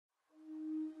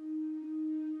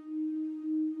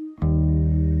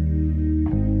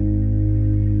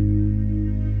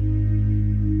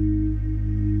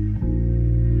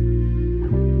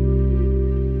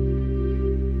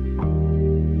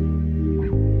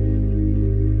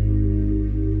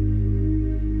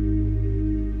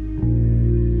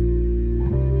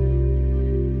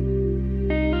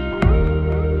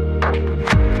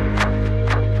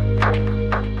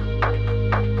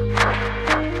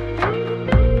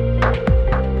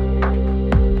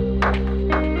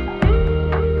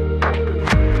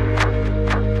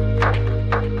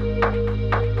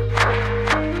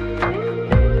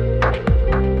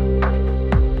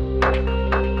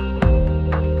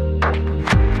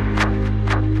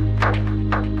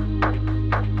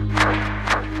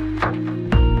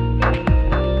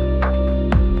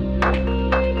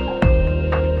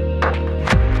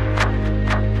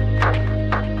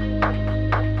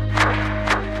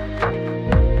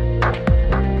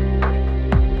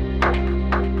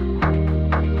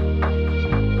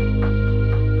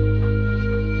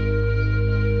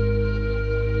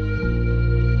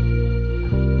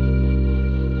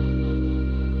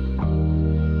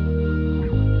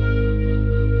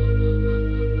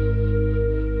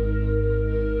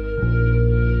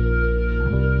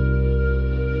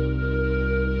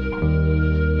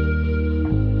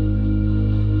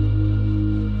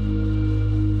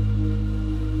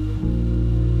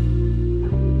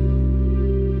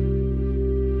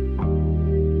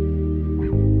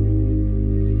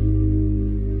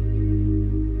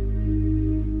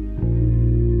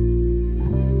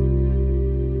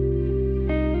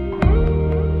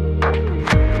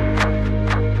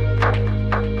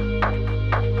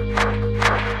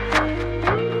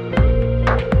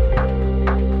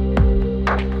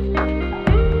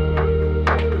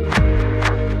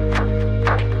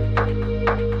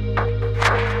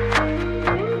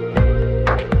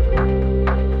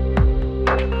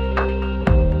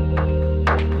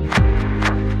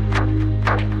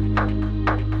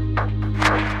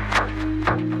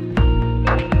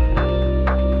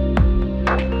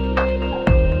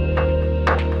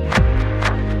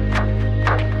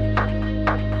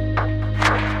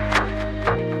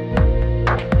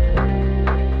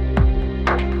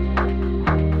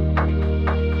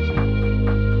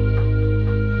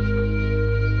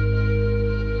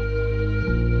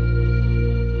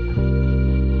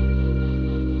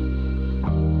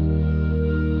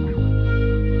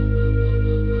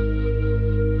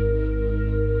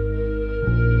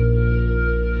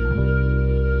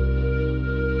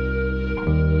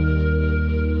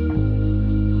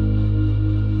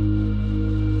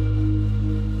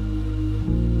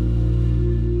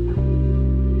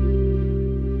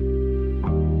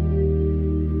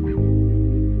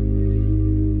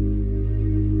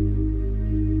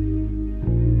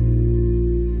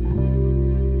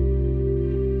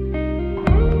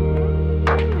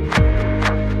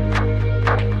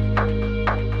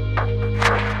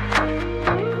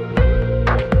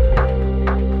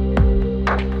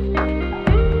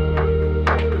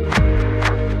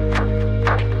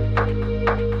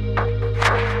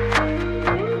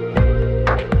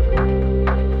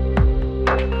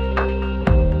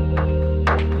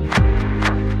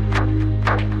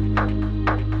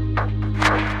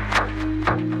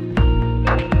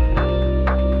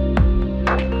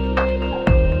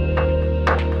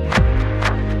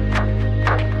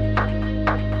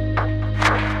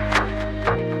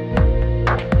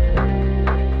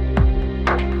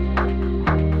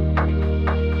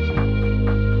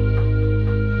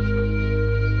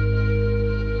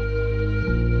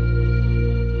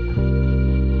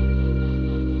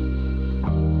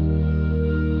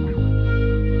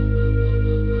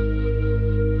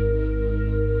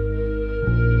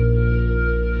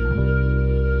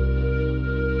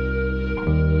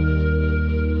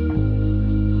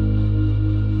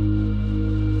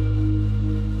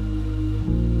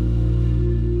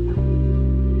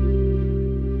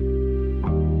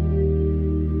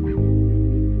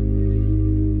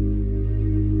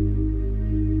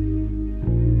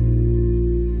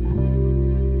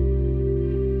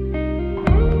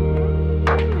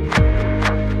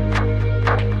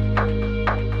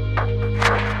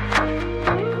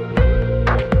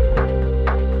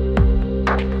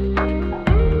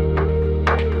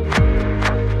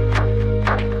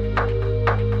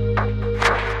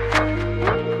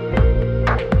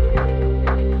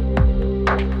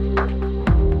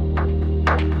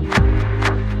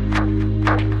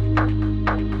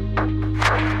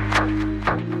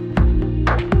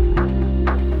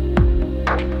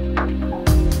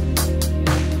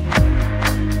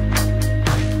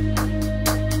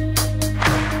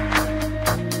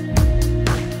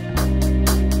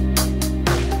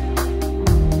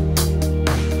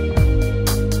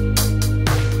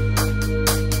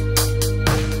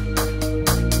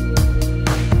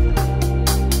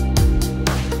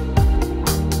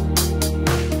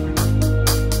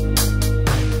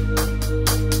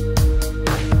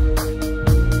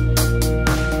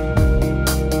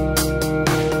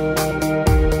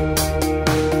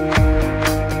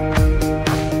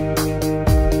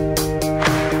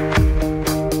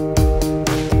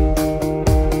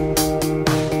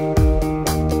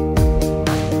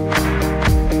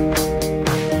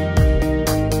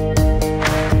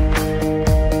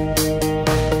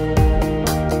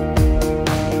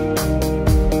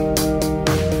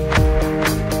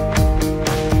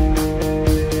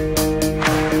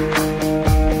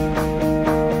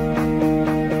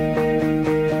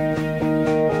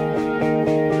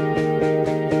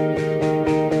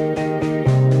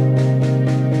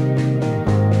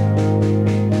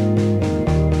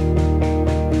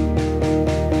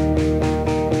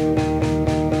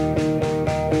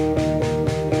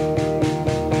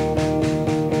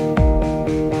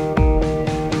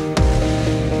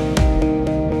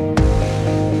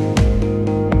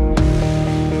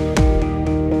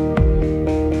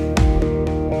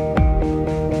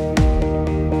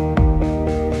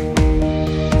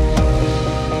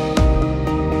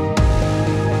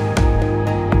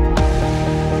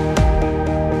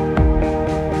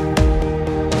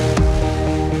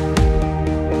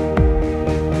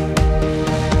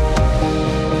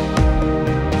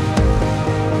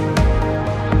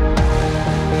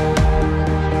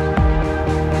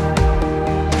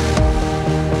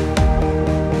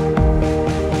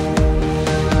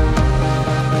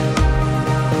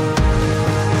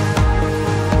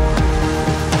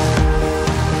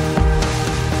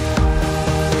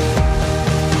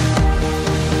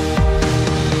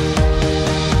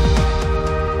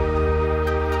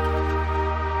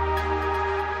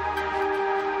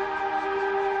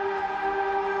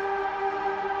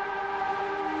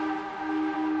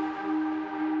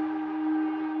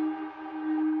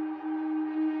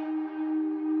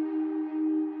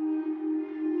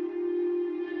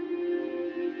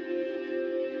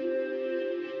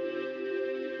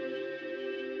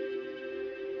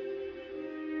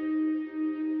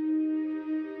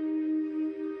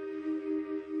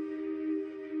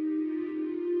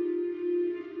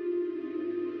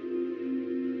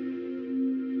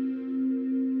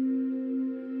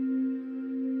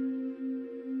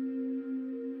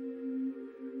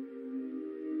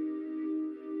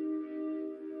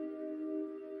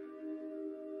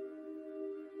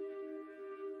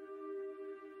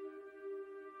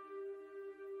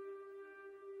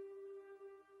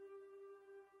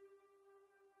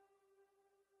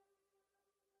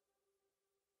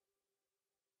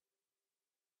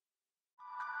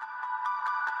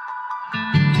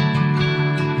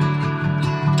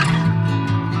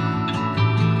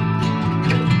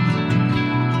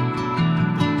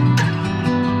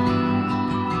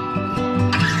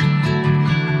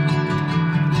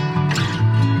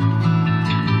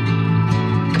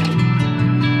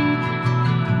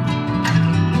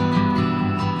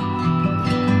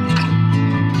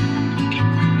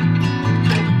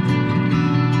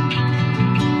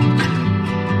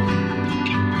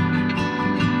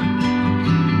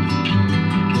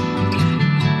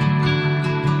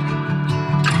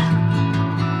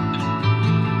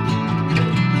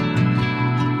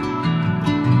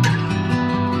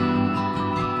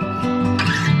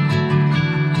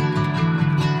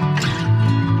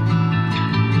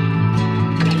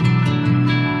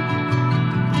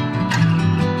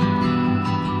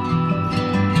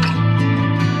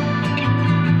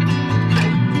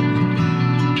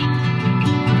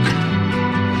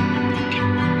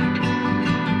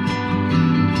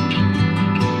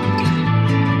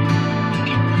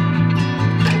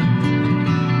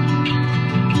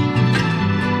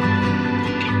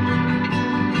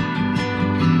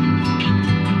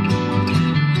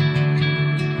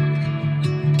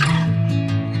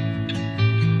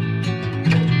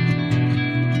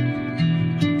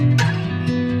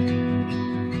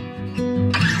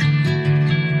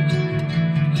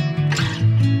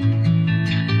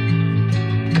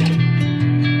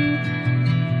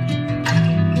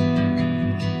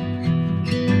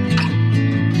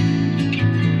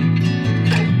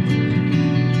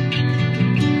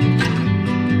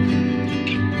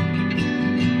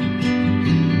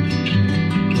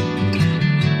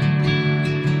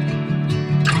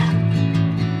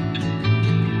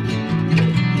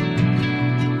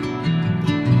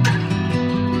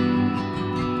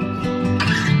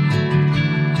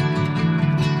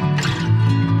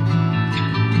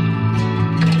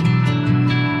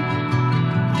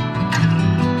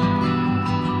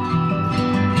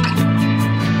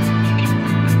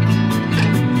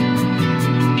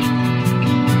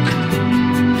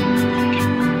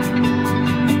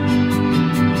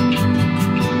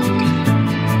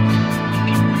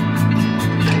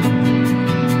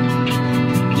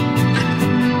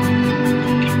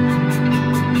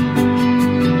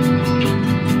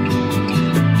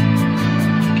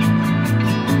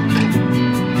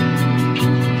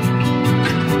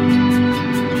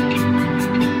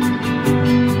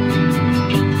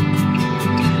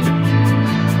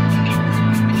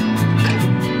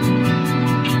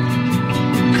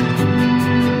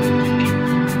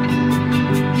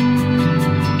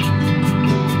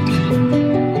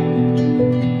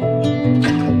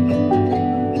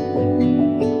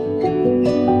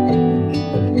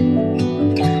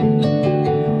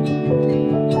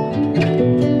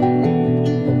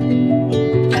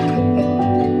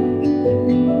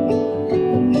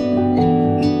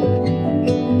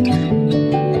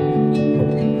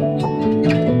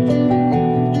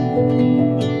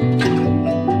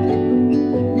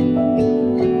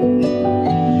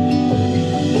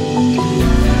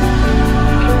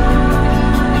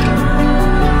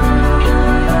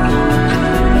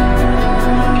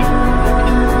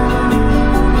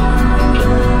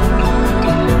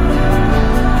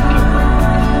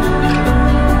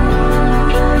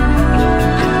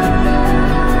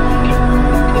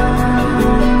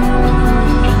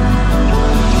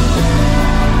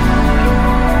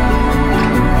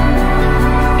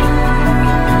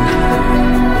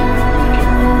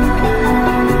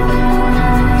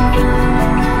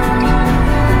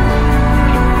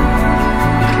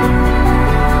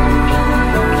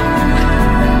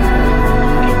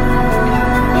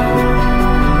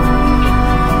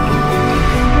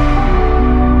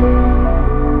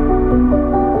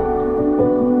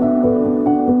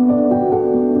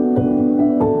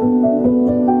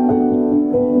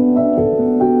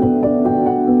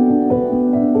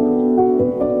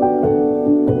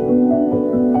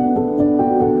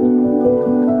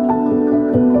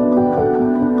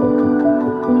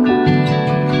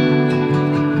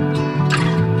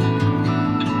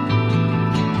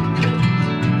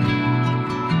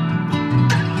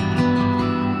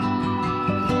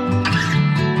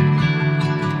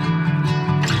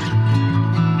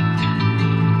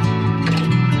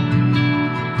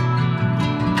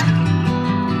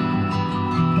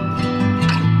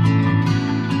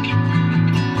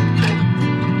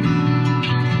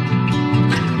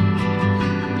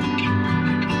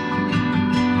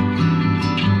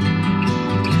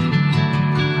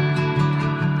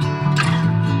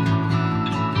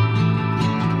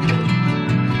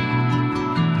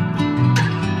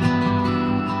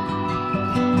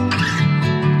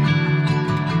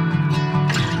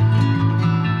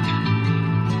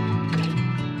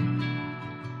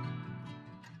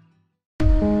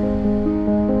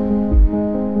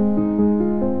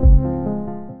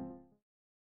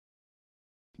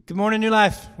morning, New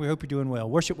Life. We hope you're doing well.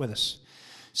 Worship with us.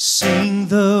 Sing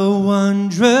the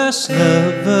wondrous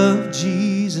love of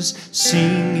Jesus.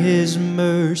 Sing His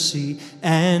mercy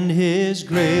and His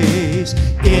grace.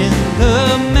 In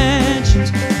the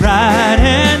mansions bright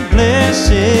and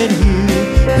blessed,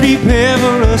 He'll prepare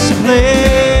for us a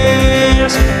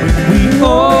place. When we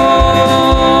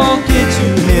all get to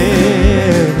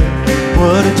heaven,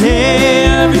 what a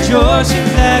day of rejoicing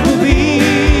that will be.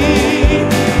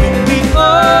 When we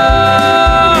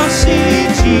all see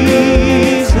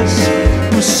Jesus,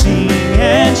 we'll sing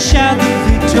and shout the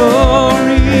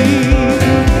victory.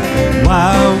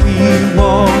 While we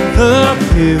walk the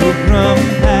pilgrim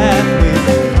pathway,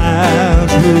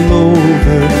 clouds will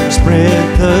overspread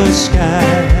the sky.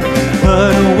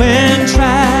 But when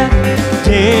tried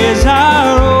days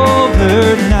are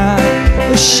over, not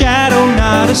a shadow,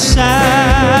 not a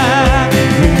sign.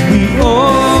 When we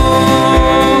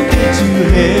all get to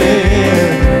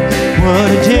heaven, what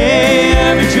a day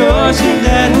of rejoicing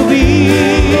that will be.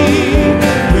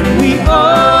 When we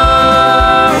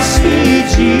all see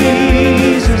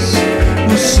Jesus,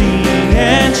 we'll sing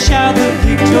and shout the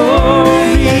victory.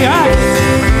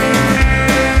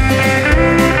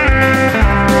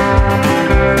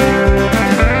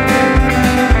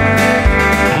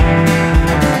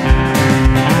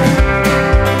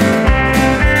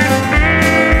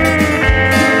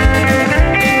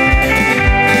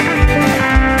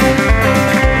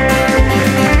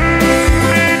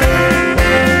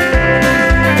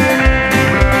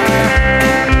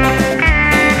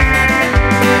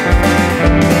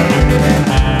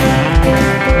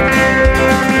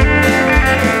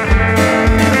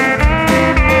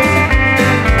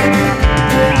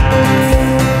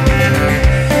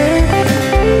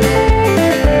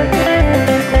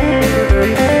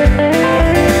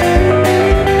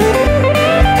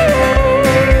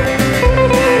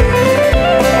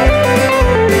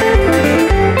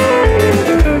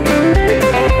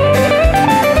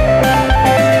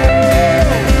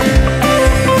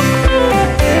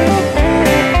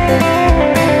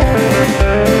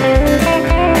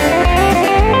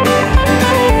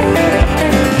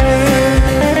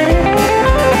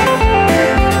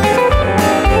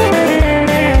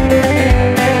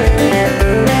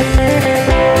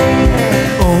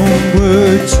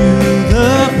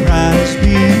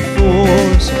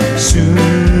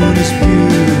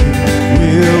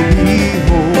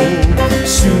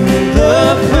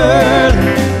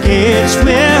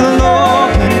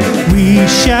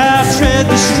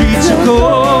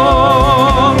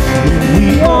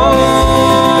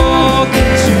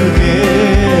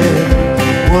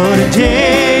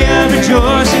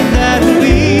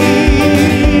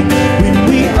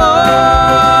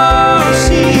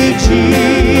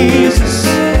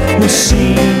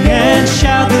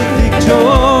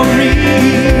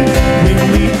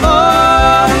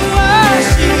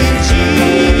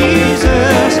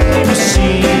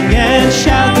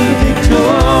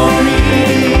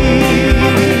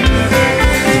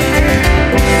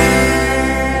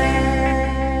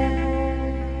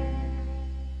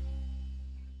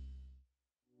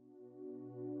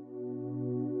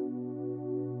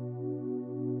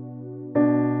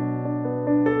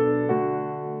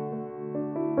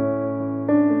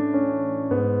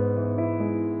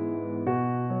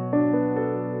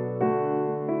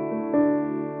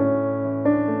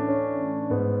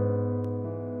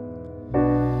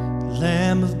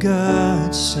 Lamb of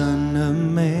God, Son of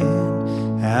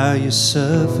Man, how you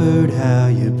suffered, how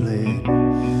you bled,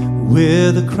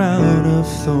 with a crown of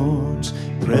thorns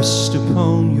pressed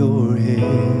upon your head.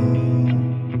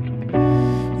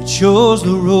 You chose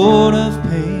the road of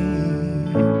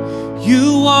pain,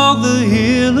 you walked the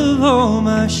hill of all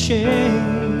my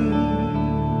shame,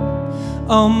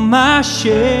 all my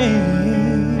shame.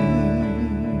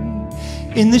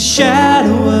 In the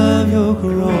shadow of your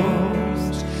cross,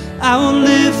 I will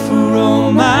live for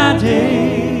all my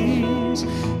days.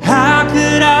 How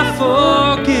could I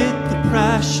forget the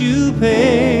price you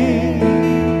paid?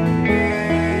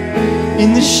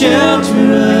 In the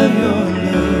shelter of your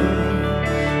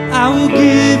love, I will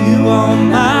give you all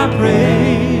my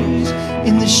praise.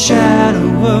 In the shadow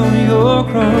of your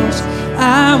cross,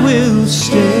 I will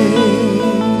stay.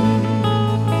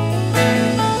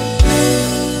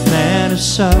 Man of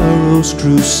sorrows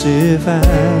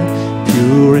crucified,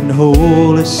 pure and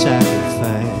holy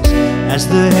sacrifice. As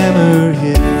the hammer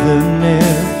hit the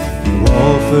nail, you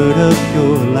offered up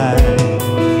your life.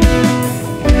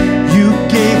 You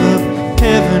gave up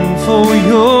heaven for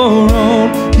your own.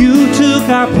 You took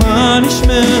our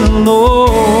punishment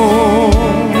alone.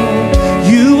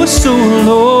 You were so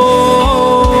alone.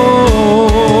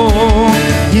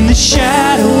 In the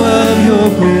shadow of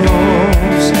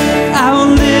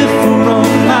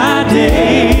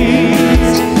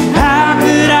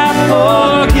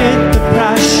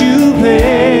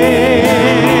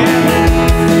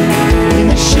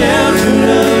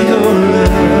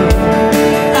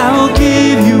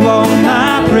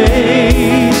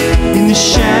days. In the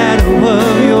shadow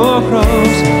of your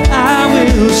cross, I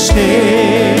will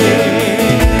stay.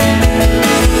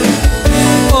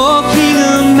 Oh, King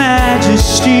of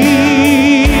majesty,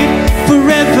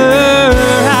 forever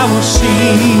I will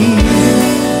sing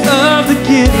of the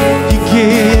gift you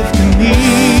give to me.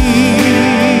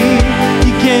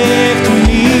 You gave to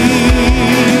me.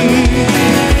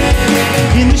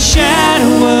 In the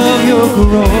shadow of your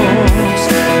cross,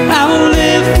 I will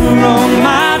live for all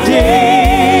my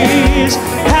days.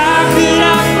 How could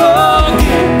I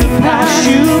forget the price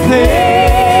you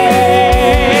paid?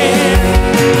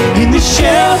 In the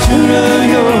shelter of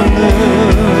your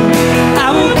love, I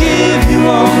will give you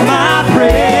all my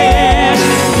praise.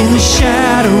 In the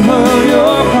shadow of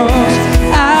your cross,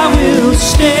 I will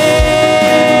stay.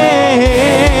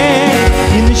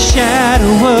 In the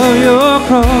shadow of your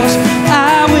cross,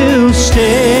 I will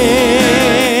stay.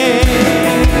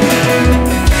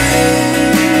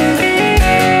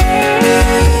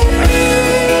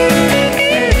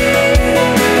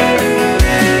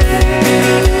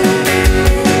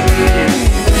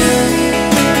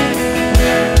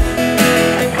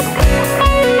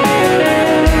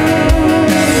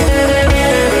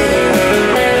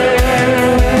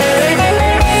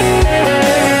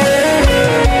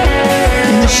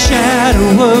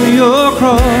 Of your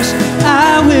cross,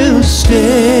 I will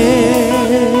stay.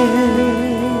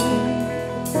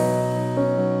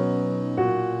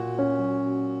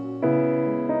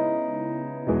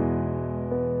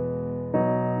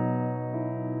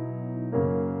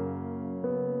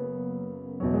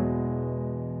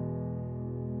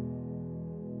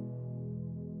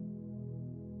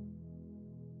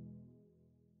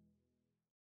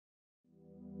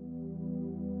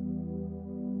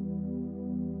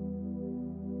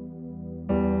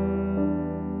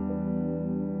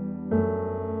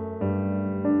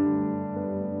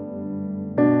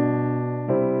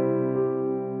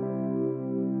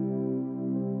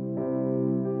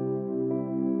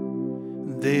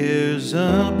 There's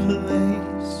a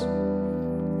place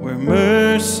where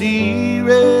mercy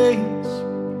reigns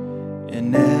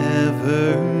and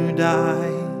never dies.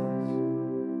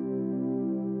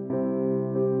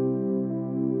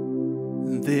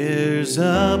 There's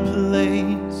a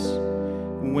place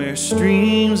where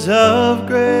streams of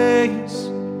grace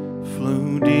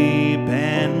flow deep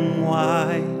and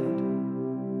wide,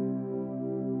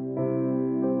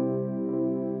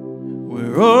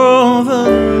 where all the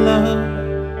love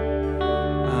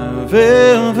I've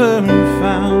ever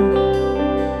found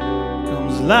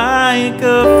comes like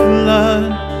a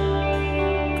flood,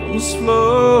 comes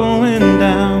flowing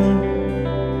down.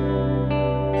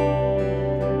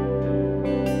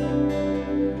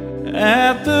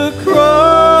 At the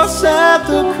cross,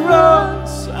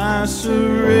 I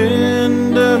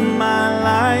surrender my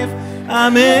life.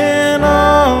 I'm in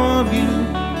awe of you,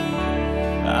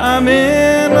 I'm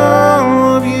in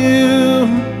awe of you.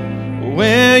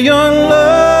 Where your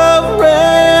love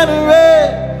ran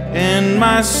red and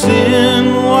my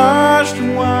sin washed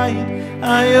white,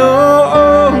 I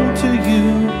owe to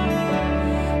you,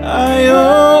 I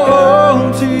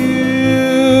owe to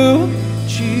you,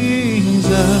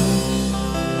 Jesus.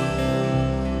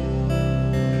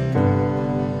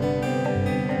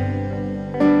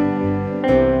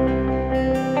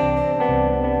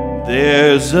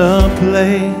 There's a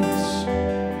place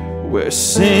where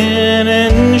sin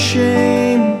and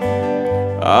shame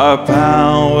are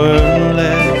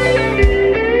powerless,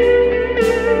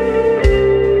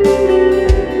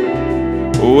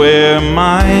 where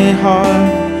my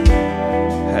heart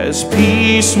has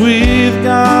peace with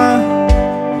God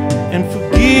and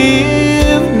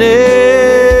forgiveness,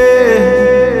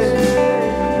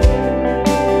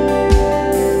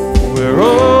 where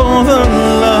all the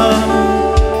love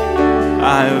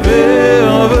I've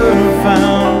ever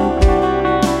found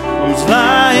comes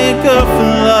like a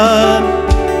flood,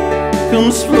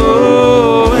 comes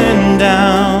flowing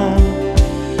down.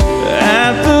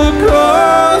 At the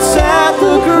cross,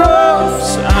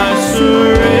 I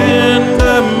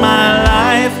surrender my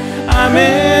life. I'm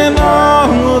in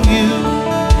awe of you,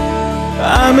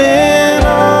 I'm in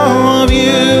awe of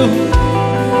you.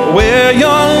 Where your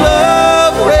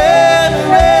love ran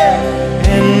red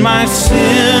and my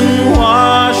sin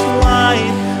washed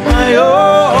white, I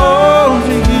owe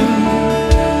to you,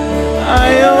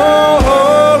 I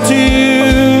owe to you.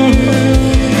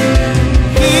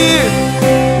 Here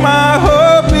my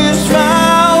hope is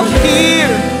found,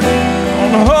 here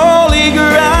on holy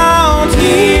ground.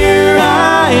 Here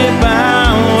I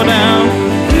bow down,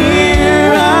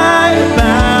 here I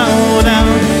bow down.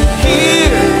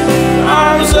 Here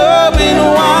arms open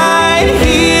wide,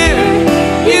 here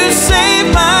you save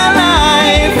my life.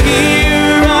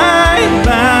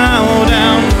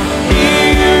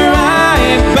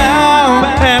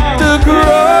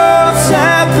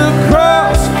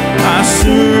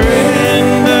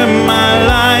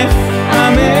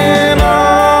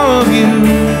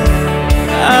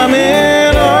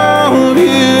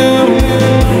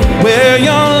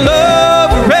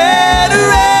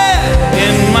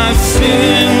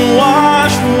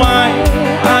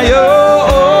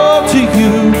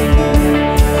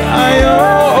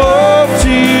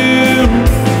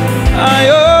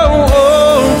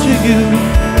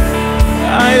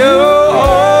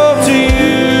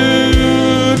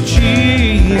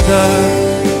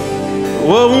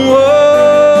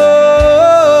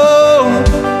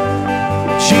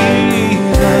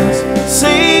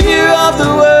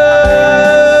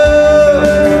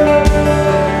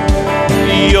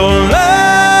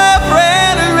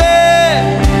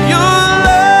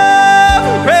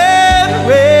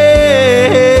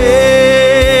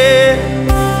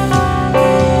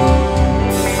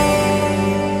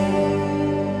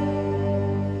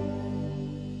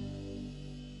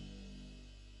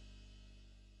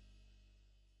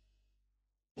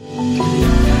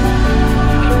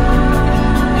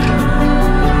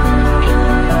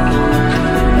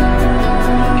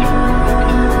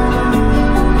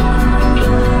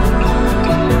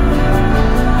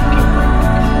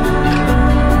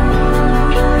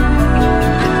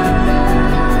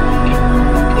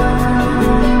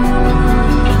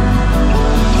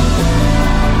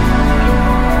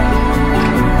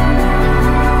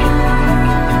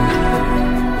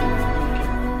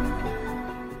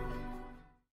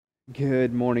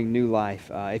 Good morning, New Life.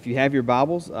 If you have your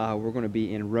Bibles, we're going to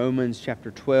be in Romans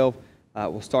chapter 12.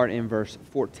 We'll start in verse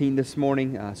 14 this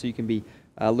morning, so you can be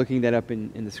looking that up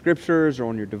in the Scriptures or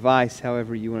on your device,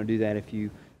 however you want to do that if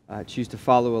you choose to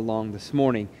follow along this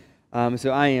morning.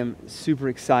 So I am super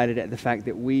excited at the fact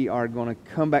that we are going to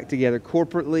come back together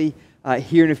corporately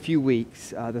here in a few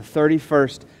weeks. The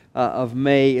 31st of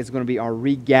May is going to be our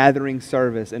regathering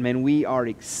service, and man, we are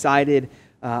excited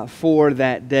for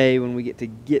that day when we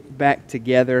get back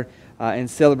together and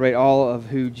celebrate all of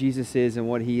who Jesus is and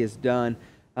what He has done.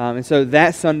 And so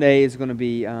that Sunday is going to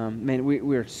be, man,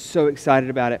 we're so excited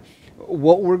about it.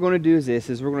 What we're going to do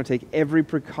is we're going to take every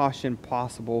precaution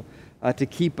possible to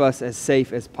keep us as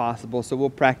safe as possible. So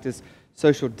we'll practice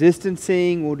social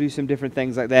distancing, we'll do some different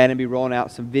things like that, and be rolling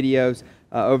out some videos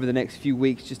over the next few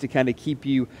weeks just to kind of keep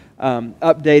you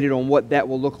updated on what that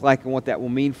will look like and what that will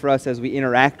mean for us as we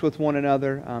interact with one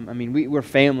another. We're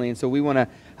family, and so we want to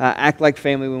act like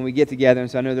family when we get together,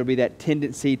 and so I know there'll be that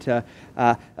tendency to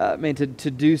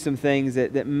do some things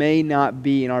that may not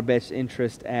be in our best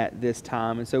interest at this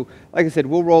time. And so, like I said,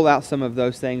 we'll roll out some of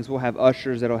those things. We'll have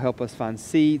ushers that'll help us find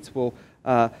seats. We'll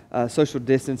social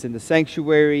distance in the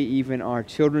sanctuary, even our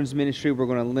children's ministry. We're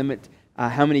going to limit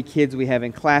how many kids we have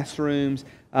in classrooms.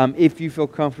 If you feel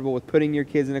comfortable with putting your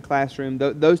kids in a classroom,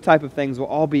 those type of things will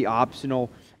all be optional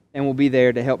and will be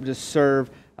there to help just serve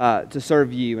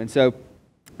you. And so,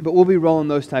 but we'll be rolling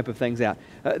those type of things out.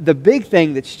 The big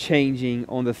thing that's changing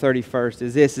on the 31st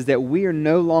is that we are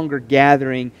no longer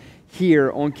gathering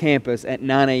here on campus at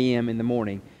 9 a.m. in the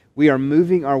morning. We are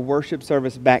moving our worship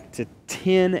service back to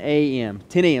 10 a.m.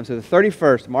 10 a.m. So the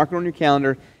 31st, mark it on your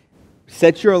calendar,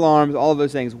 set your alarms, all of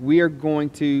those things. We are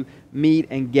going to meet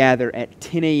and gather at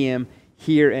 10 a.m.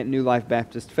 here at New Life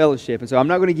Baptist Fellowship. And so I'm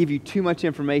not going to give you too much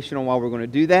information on why we're going to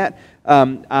do that.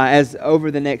 As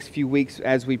over the next few weeks,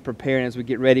 as we prepare and as we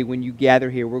get ready, when you gather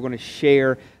here, we're going to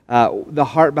share the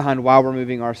heart behind why we're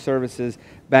moving our services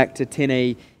back to 10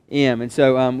 a.m. And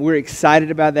so we're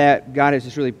excited about that. God has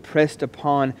just really pressed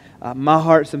upon my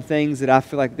heart some things that I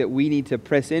feel like that we need to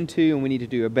press into and we need to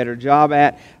do a better job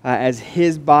at as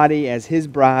His body, as His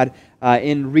bride,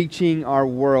 in reaching our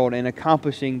world and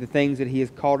accomplishing the things that He has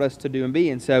called us to do and be.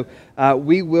 And so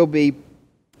we will be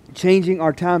changing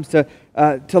our times to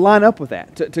line up with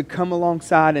that, to come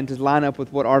alongside and to line up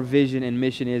with what our vision and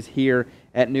mission is here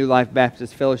at New Life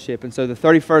Baptist Fellowship. And so the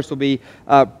 31st will be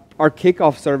our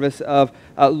kickoff service of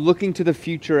looking to the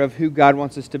future of who God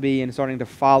wants us to be and starting to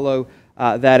follow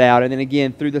that out. And then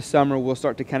again, through the summer, we'll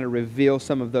start to kind of reveal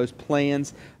some of those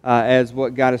plans as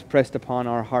what God has pressed upon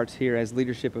our hearts here as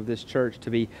leadership of this church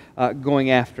to be going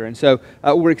after. And so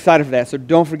we're excited for that. So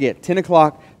don't forget, 10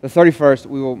 o'clock, the 31st,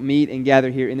 we will meet and gather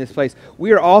here in this place.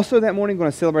 We are also that morning going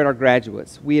to celebrate our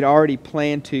graduates. We had already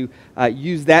planned to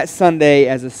use that Sunday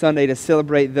as a Sunday to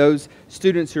celebrate those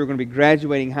students who are going to be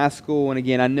graduating high school. And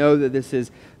again, I know that this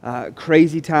is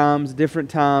crazy times,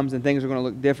 different times, and things are going to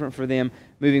look different for them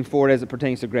moving forward as it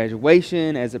pertains to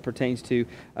graduation, as it pertains to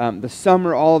the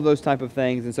summer, all of those type of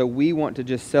things. And so we want to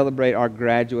just celebrate our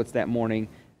graduates that morning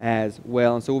as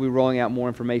well. And so we'll be rolling out more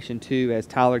information too as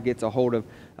Tyler gets a hold of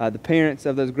the parents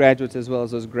of those graduates as well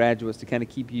as those graduates to kind of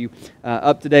keep you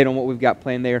up to date on what we've got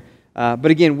planned there.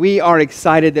 But again, we are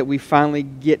excited that we finally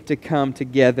get to come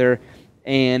together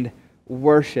and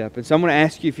worship. And so I'm going to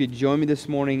ask you if you'd join me this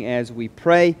morning as we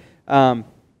pray.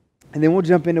 And then we'll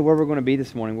jump into where we're going to be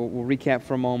this morning. We'll recap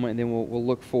for a moment, and then we'll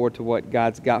look forward to what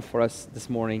God's got for us this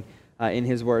morning in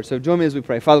His Word. So join me as we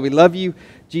pray. Father, we love you.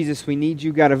 Jesus, we need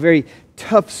you. God, a very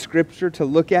tough scripture to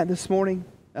look at this morning,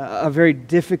 a very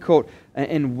difficult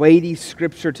and weighty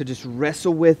scripture to just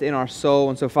wrestle with in our soul.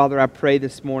 And so, Father, I pray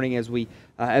this morning as we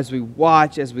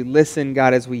watch, as we listen,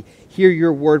 God, as we hear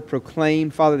your word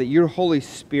proclaimed, Father, that your Holy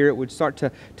Spirit would start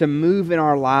to move in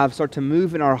our lives, start to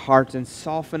move in our hearts and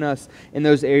soften us in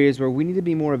those areas where we need to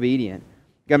be more obedient.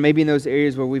 God, maybe in those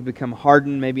areas where we've become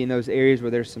hardened, maybe in those areas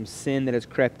where there's some sin that has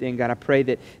crept in, God, I pray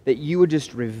that you would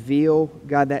just reveal,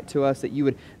 God, that to us, that you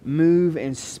would move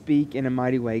and speak in a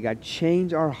mighty way. God,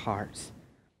 change our hearts.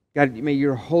 God, may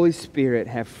your Holy Spirit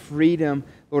have freedom,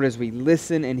 Lord, as we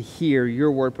listen and hear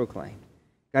your word proclaimed.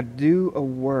 God, do a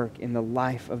work in the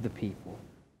life of the people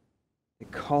that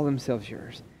call themselves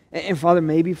yours. And Father,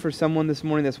 maybe for someone this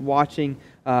morning that's watching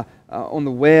on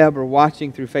the web or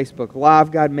watching through Facebook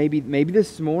Live, God, maybe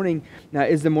this morning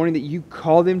is the morning that you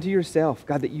call them to yourself.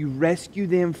 God, that you rescue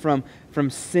them from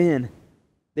sin,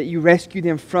 that you rescue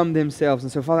them from themselves.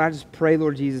 And so, Father, I just pray,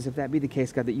 Lord Jesus, if that be the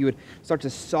case, God, that you would start to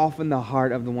soften the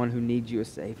heart of the one who needs you as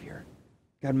Savior.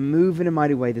 God, move in a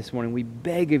mighty way this morning. We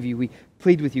beg of you. We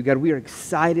plead with you. God, we are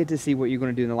excited to see what you're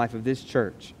going to do in the life of this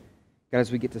church. God,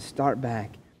 as we get to start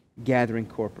back gathering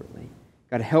corporately.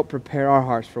 God, help prepare our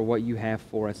hearts for what you have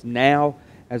for us now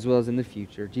as well as in the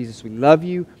future. Jesus, we love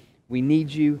you, we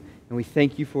need you, and we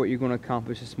thank you for what you're going to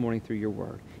accomplish this morning through your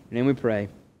word. In your name we pray.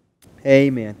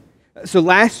 Amen. So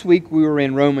last week we were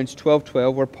in Romans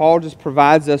 12:12, where Paul just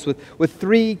provides us with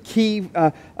three key,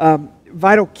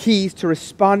 vital keys to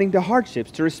responding to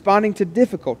hardships, to responding to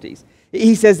difficulties.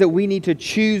 He says that we need to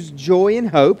choose joy and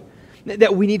hope,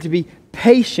 that we need to be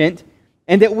patient,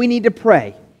 and that we need to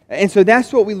pray. And so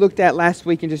that's what we looked at last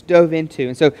week and just dove into.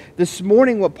 And so this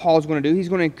morning what Paul's going to do, he's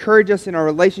going to encourage us in our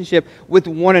relationship with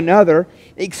one another,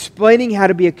 explaining how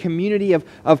to be a community of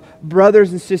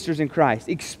brothers and sisters in Christ,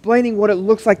 explaining what it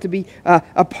looks like to be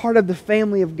a part of the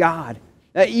family of God.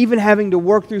 Even having to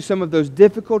work through some of those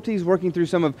difficulties, working through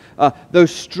some of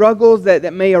those struggles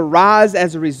that may arise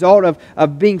as a result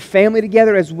of being family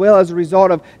together, as well as a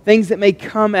result of things that may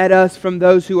come at us from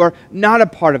those who are not a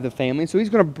part of the family. And so he's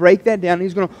going to break that down, and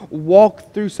he's going to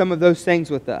walk through some of those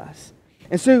things with us.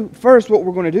 And so first what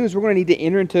we're going to do is we're going to need to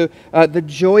enter into the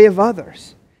joy of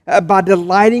others. By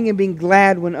delighting and being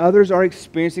glad when others are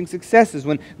experiencing successes,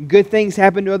 when good things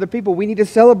happen to other people. We need to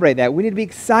celebrate that. We need to be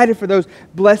excited for those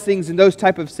blessings and those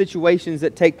type of situations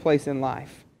that take place in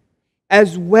life.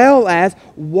 As well as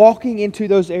walking into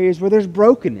those areas where there's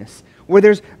brokenness, where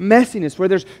there's messiness, where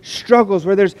there's struggles,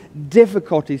 where there's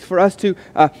difficulties, for us to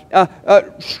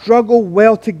struggle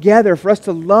well together, for us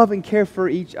to love and care for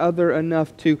each other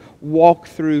enough to walk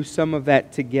through some of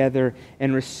that together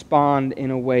and respond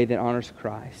in a way that honors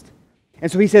Christ.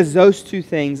 And so he says those two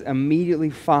things immediately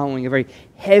following a very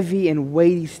heavy and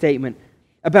weighty statement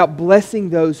about blessing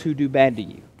those who do bad to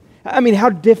you. I mean, how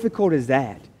difficult is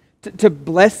that? To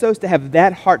bless those, to have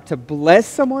that heart to bless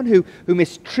someone who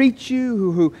mistreats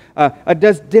you, who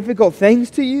does difficult things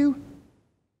to you.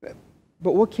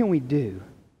 But what can we do?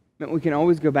 I mean, we can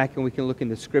always go back and we can look in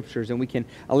the Scriptures, and we can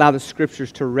allow the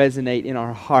Scriptures to resonate in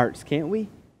our hearts, can't we?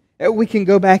 We can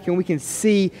go back and we can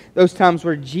see those times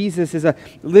where Jesus is a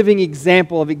living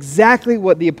example of exactly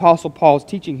what the Apostle Paul is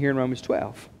teaching here in Romans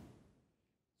 12.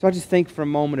 So I just think for a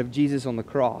moment of Jesus on the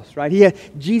cross, right?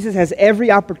 Jesus has every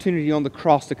opportunity on the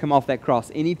cross to come off that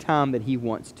cross anytime that he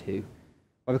wants to.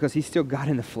 Why? Because he's still God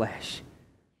in the flesh.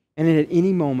 And at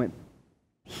any moment,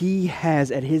 he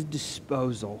has at his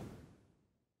disposal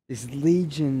these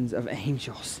legions of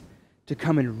angels to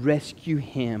come and rescue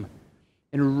him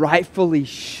and rightfully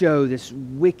show this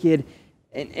wicked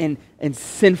and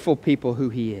sinful people who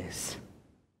he is.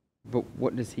 But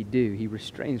what does he do? He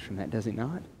restrains from that, does he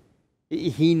not?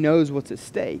 He knows what's at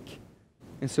stake.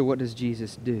 And so what does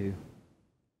Jesus do?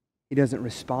 He doesn't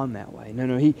respond that way.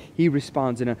 No, he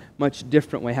responds in a much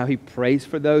different way. How he prays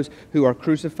for those who are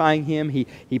crucifying him.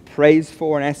 He prays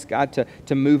for and asks God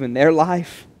to move in their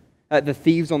life. The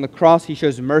thieves on the cross, he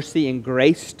shows mercy and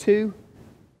grace to.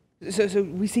 So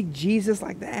we see Jesus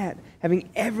like that, having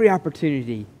every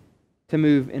opportunity to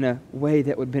move in a way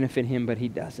that would benefit him, but he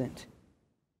doesn't.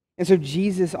 And so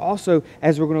Jesus also,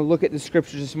 as we're going to look at the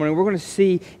Scriptures this morning, we're going to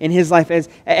see in his life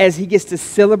as he gets to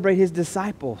celebrate his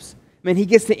disciples. Man, he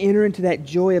gets to enter into that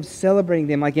joy of celebrating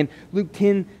them, like in Luke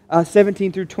 10,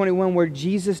 17 through 21, where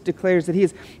Jesus declares that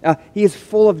he is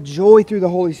full of joy through the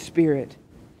Holy Spirit.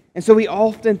 And so we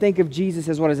often think of Jesus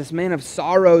as what is this man of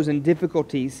sorrows and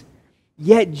difficulties.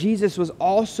 Yet Jesus was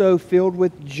also filled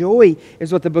with joy,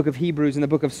 is what the book of Hebrews and the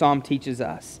book of Psalm teaches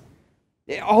us.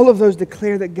 All of those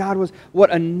declare that God was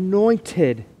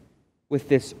anointed with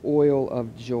this oil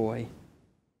of joy.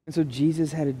 And so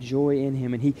Jesus had a joy in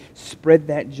him, and he spread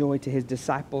that joy to his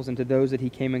disciples and to those that he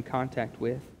came in contact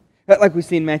with. Like we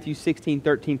see in Matthew 16,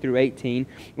 13 through 18,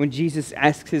 when Jesus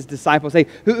asks his disciples, hey,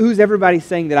 who's everybody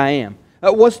saying that I am?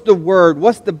 What's the word?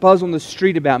 What's the buzz on the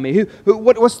street about me?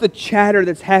 What's the chatter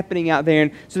that's happening out there?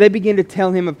 And so they begin to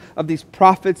tell him of these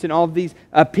prophets and all of these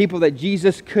people that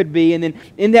Jesus could be. And then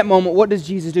in that moment, what does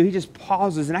Jesus do? He just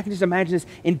pauses. And I can just imagine this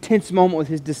intense moment with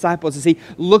his disciples as he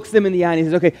looks them in the eye and he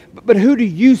says, okay, but who do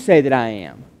you say that I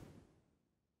am?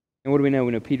 And what do we know?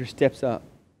 We know Peter steps up,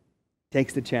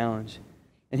 takes the challenge,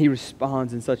 and he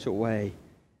responds in such a way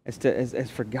as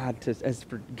for God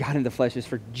in the flesh, as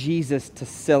for Jesus to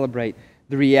celebrate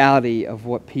the reality of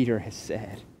what Peter has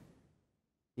said.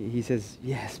 He says,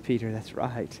 yes, Peter, that's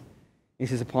right. He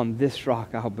says, upon this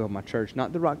rock I'll build my church.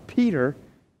 Not the rock Peter,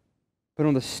 but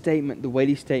on the statement, the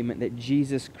weighty statement that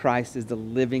Jesus Christ is the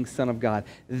living Son of God.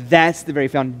 That's the very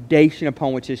foundation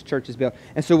upon which his church is built.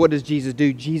 And so what does Jesus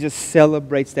do? Jesus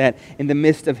celebrates that in the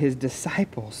midst of his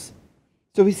disciples.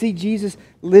 So we see Jesus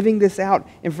living this out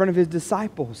in front of his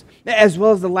disciples, as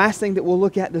well as the last thing that we'll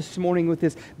look at this morning with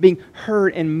this being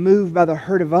hurt and moved by the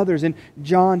hurt of others. In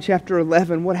John chapter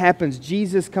 11, what happens?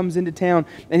 Jesus comes into town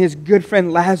and his good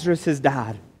friend Lazarus has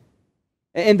died.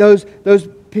 And those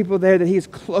people there that he is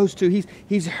close to,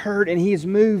 he's hurt and he is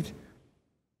moved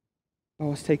by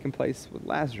what's taking place with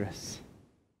Lazarus.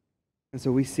 And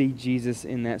so we see Jesus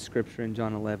in that scripture in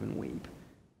John 11 weep,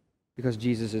 because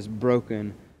Jesus is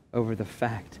broken over the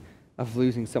fact of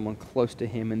losing someone close to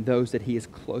him, and those that he is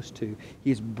close to,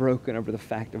 he is broken over the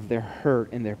fact of their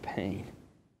hurt and their pain.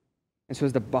 And so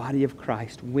as the body of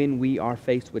Christ, when we are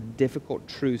faced with difficult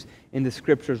truths in the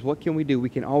Scriptures, what can we do? We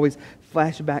can always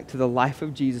flash back to the life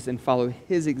of Jesus and follow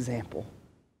his example.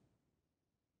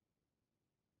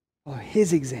 Follow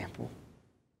his example.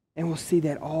 And we'll see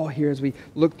that all here as we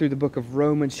look through the book of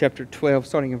Romans chapter 12,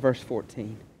 starting in verse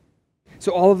 14.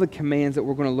 So all of the commands that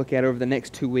we're going to look at over the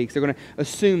next 2 weeks, they're going to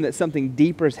assume that something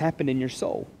deeper has happened in your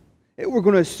soul. We're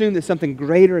going to assume that something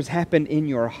greater has happened in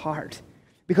your heart.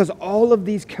 Because all of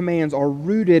these commands are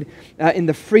rooted in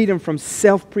the freedom from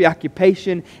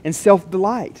self-preoccupation and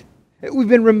self-delight. We've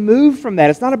been removed from that.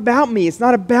 It's not about me. It's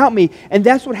not about me. And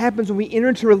that's what happens when we enter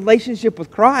into a relationship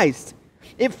with Christ.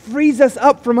 It frees us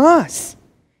up from us.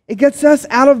 It gets us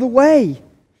out of the way.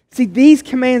 See, these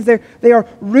commands, they are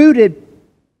rooted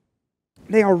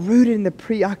in the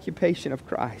preoccupation of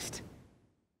Christ.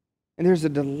 And there's a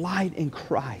delight in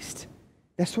Christ.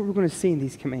 That's what we're going to see in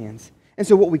these commands. And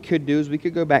so what we could do is we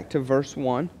could go back to verse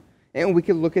 1 and we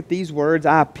could look at these words,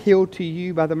 I appeal to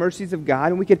you by the mercies of God.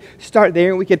 And we could start there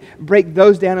and we could break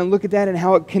those down and look at that and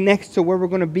how it connects to where we're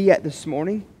going to be at this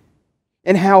morning.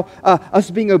 And how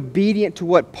us being obedient to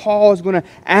what Paul is going to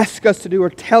ask us to do or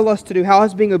tell us to do, how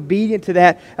us being obedient to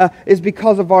that is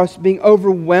because of us being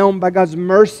overwhelmed by God's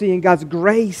mercy and God's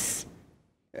grace.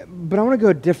 But I want to go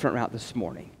a different route this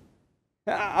morning.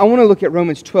 I want to look at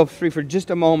Romans 12:3 for just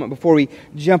a moment before we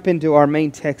jump into our main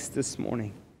text this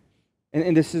morning.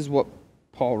 And this is what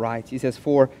Paul writes. He says,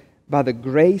 for by the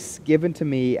grace given to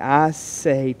me, I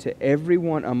say to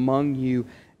everyone among you,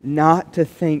 not to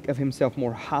think of himself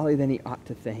more highly than he ought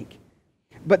to think,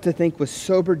 but to think with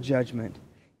sober judgment,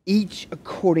 each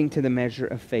according to the measure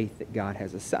of faith that God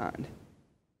has assigned.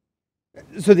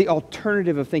 So the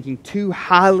alternative of thinking too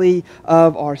highly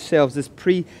of ourselves, this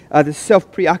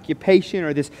self-preoccupation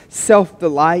or this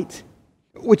self-delight,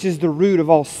 which is the root of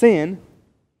all sin,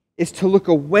 is to look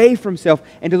away from self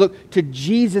and to look to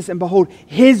Jesus and behold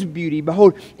his beauty,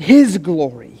 behold his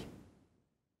glory.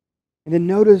 And then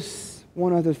notice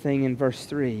one other thing in verse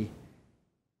 3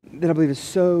 that I believe is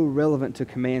so relevant to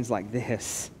commands like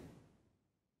this.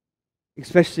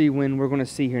 Especially when we're going to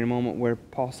see here in a moment where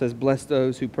Paul says, bless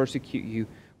those who persecute you,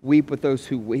 weep with those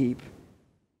who weep.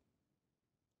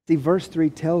 See, verse 3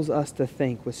 tells us to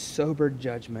think with sober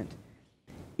judgment,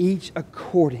 each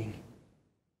according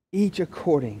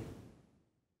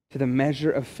to the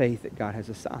measure of faith that God has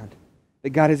assigned,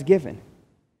 that God has given.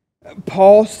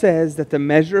 Paul says that the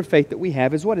measure of faith that we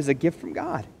have is what? Is a gift from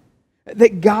God.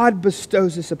 That God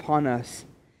bestows this upon us.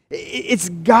 It's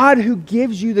God who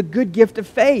gives you the good gift of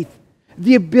faith.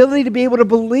 The ability to be able to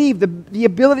believe. The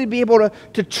ability to be able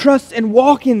to trust and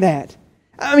walk in that.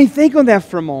 I mean, think on that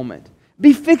for a moment.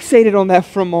 Be fixated on that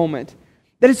for a moment.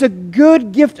 That it's a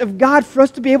good gift of God for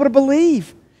us to be able to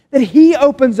believe. That He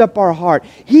opens up our heart.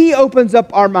 He opens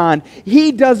up our mind.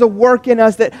 He does a work in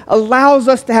us that allows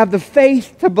us to have the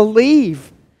faith to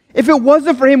believe. If it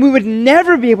wasn't for Him, we would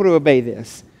never be able to obey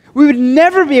this. We would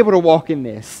never be able to walk in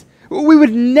this. We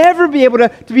would never be able to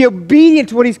be obedient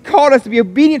to what He's called us to be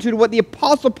obedient to what the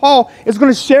Apostle Paul is going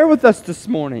to share with us this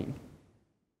morning.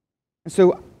 And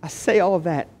so I say all of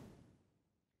that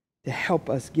to help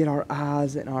us get our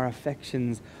eyes and our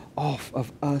affections off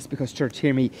of us. Because, church,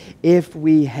 hear me, if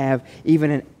we have even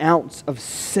an ounce of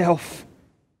self,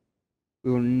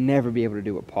 we will never be able to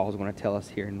do what Paul is going to tell us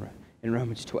here in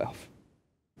Romans 12.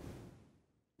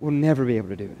 We'll never be able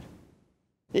to do it.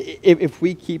 If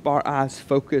we keep our eyes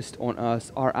focused on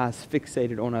us, our eyes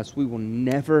fixated on us, we will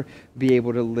never be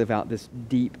able to live out this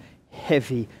deep,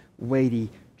 heavy,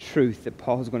 weighty truth that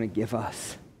Paul is going to give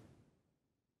us.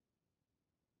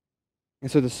 And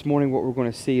so this morning what we're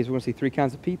going to see is we're going to see three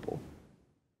kinds of people.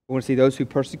 We're going to see those who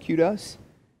persecute us,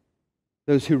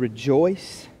 those who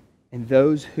rejoice, and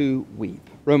those who weep.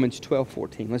 Romans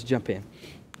 12:14. Let's jump in.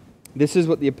 This is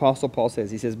what the Apostle Paul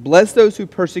says. He says, bless those who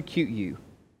persecute you.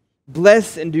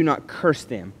 Bless and do not curse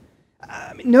them.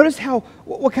 Notice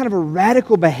what kind of a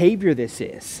radical behavior this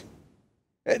is.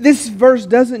 This verse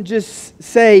doesn't just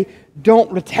say,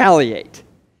 don't retaliate.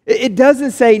 It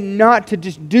doesn't say not to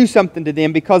just do something to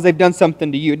them because they've done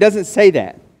something to you. It doesn't say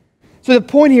that. So the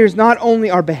point here is not only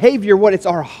our behavior, it's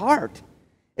our heart.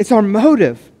 It's our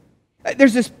motive.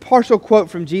 There's this partial quote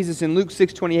from Jesus in Luke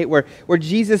 6:28 where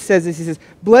Jesus says this. He says,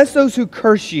 "Bless those who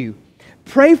curse you.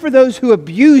 Pray for those who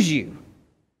abuse you."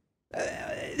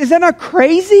 Is that not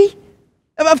crazy?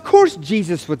 Of course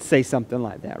Jesus would say something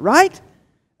like that, right?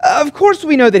 Of course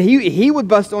we know that he would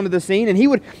bust onto the scene and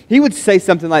he would say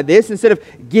something like this. Instead of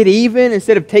get even,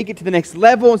 instead of take it to the next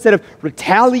level, instead of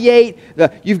retaliate,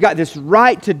 you've got this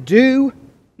right to do.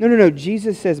 No.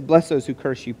 Jesus says, bless those who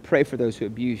curse you, pray for those who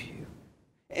abuse you.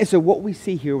 And so what we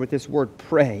see here with this word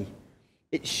pray,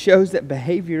 it shows that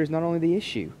behavior is not only the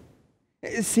issue.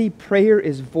 See, prayer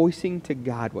is voicing to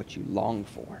God what you long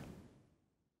for.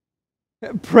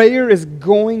 Prayer is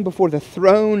going before the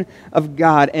throne of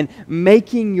God and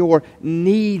making your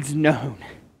needs known.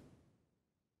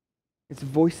 It's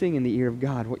voicing in the ear of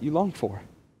God what you long for,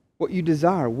 what you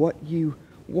desire, what you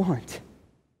want.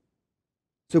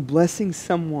 So blessing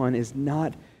someone is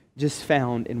not just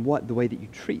found in the way that you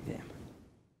treat them.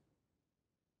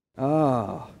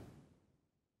 Oh,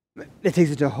 that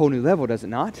takes it to a whole new level, does it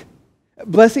not?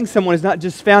 Blessing someone is not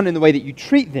just found in the way that you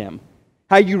treat them,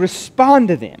 how you respond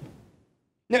to them.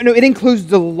 No, it includes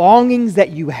the longings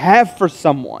that you have for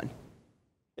someone.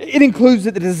 It includes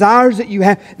the desires that you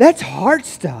have. That's heart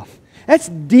stuff. That's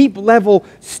deep level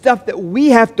stuff that we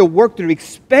have to work through,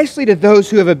 especially to those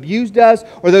who have abused us,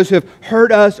 or those who have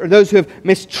hurt us, or those who have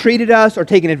mistreated us, or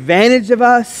taken advantage of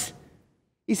us.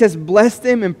 He says, bless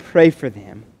them and pray for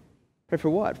them. Pray for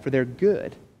what? For their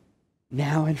good,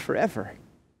 now and forever.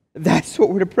 That's what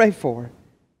we're to pray for.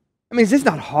 I mean, is this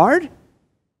not hard?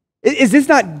 Is this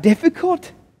not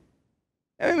difficult?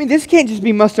 I mean, this can't just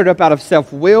be mustered up out of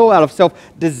self-will, out of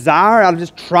self-desire, out of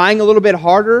just trying a little bit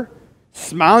harder,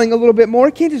 smiling a little bit more.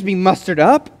 It can't just be mustered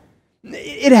up.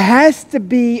 It has to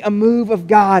be a move of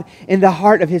God in the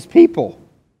heart of His people.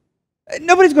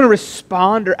 Nobody's going to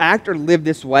respond or act or live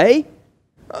this way.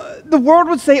 The world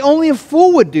would say only a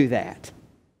fool would do that.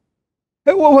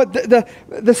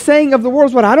 The saying of the world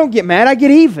is what? I don't get mad, I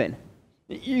get even.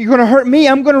 You're going to hurt me,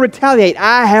 I'm going to retaliate.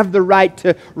 I have the right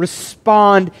to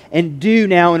respond and do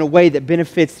now in a way that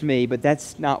benefits me. But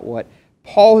that's not what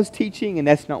Paul is teaching, and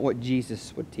that's not what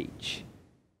Jesus would teach.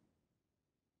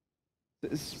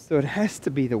 So it has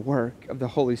to be the work of the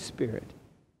Holy Spirit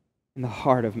in the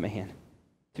heart of man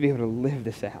to be able to live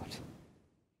this out.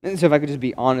 And so if I could just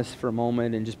be honest for a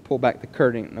moment and just pull back the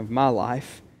curtain of my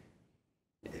life,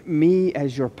 me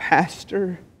as your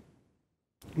pastor,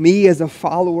 me as a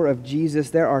follower of Jesus,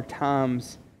 there are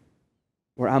times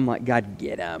where I'm like, God,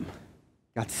 get him.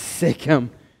 God, sick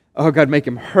him. Oh, God, make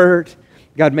him hurt.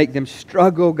 God, make them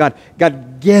struggle. God,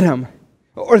 get him.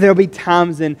 Or there'll be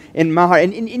times in my heart,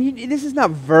 and this is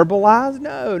not verbalized.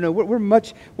 No, we're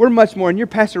much more. And you're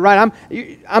pastor, right?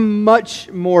 I'm much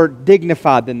more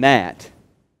dignified than that.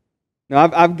 No,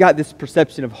 I've got this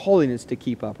perception of holiness to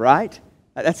keep up, right?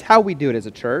 That's how we do it as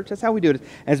a church. That's how we do it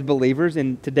as believers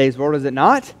in today's world, is it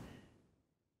not?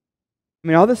 I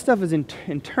mean, all this stuff is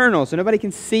internal, so nobody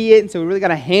can see it, and so we really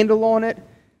got a handle on it,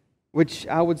 which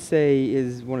I would say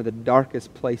is one of the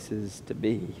darkest places to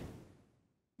be.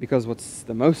 Because what's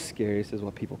the most scariest is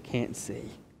what people can't see.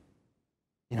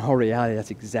 In all reality,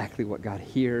 that's exactly what God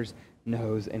hears,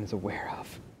 knows, and is aware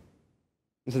of.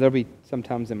 And so there'll be some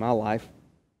times in my life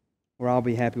where I'll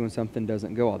be happy when something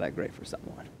doesn't go all that great for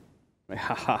someone. Like,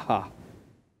 ha, ha, ha.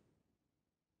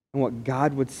 And what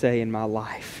God would say in my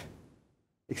life,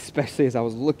 especially as I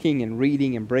was looking and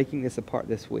reading and breaking this apart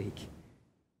this week,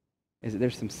 is that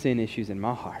there's some sin issues in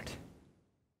my heart.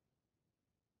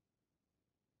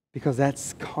 Because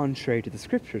that's contrary to the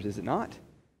Scriptures, is it not?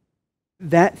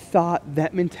 That thought,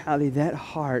 that mentality, that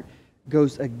heart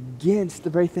goes against the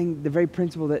very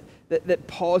principle that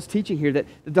Paul is teaching here, that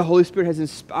the Holy Spirit has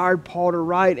inspired Paul to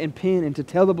write and pen and to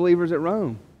tell the believers at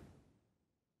Rome.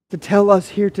 To tell us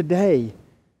here today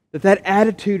that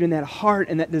attitude and that heart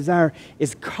and that desire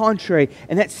is contrary,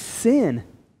 and that's sin.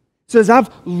 So as I've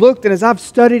looked and as I've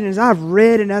studied and as I've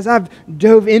read and as I've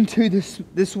dove into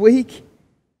this week,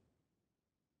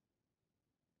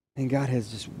 and God has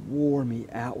just wore me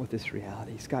out with this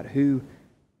reality. Scott, who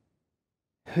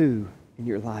in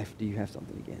your life do you have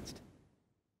something against?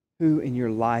 Who in your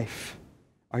life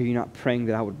are you not praying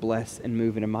that I would bless and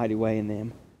move in a mighty way in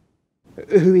them?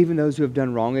 Who, even those who have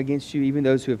done wrong against you, even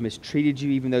those who have mistreated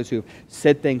you, even those who have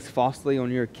said things falsely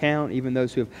on your account, even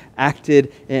those who have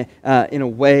acted in a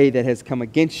way that has come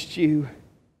against you.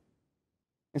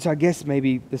 And so I guess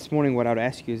maybe this morning what I would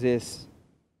ask you is this: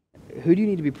 who do you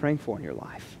need to be praying for in your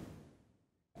life?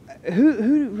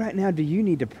 Who right now do you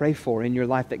need to pray for in your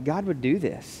life that God would do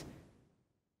this?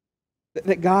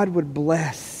 That God would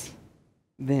bless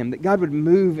them, that God would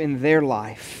move in their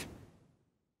life.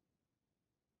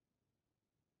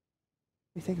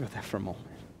 Let me think about that for a moment.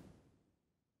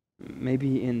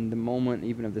 Maybe in the moment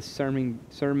even of the sermon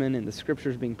and the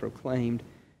scriptures being proclaimed,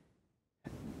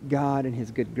 God in His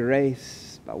good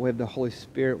grace, by way of the Holy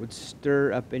Spirit, would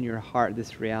stir up in your heart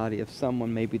this reality of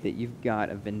someone maybe that you've got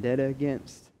a vendetta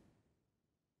against,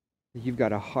 that you've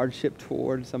got a hardship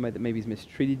toward, somebody that maybe has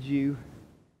mistreated you,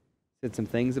 said some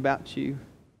things about you.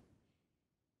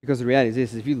 Because the reality is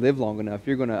this, if you live long enough,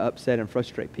 you're going to upset and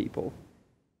frustrate people.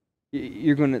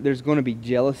 There's going to be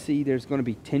jealousy, there's going to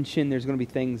be tension, there's going to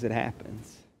be things that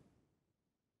happens.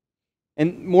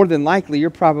 And more than likely, you're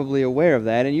probably aware of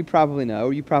that, and you probably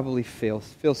know, you probably feel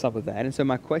some of that. And so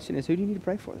my question is, who do you need to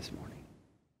pray for this morning?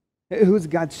 Who has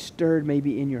God stirred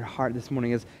maybe in your heart this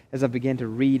morning as I began to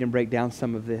read and break down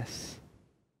some of this?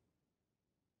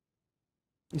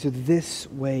 And so this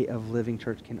way of living,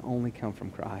 church, can only come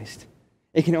from Christ.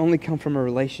 It can only come from a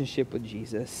relationship with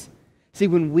Jesus. See,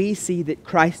 when we see that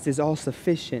Christ is all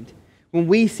sufficient, when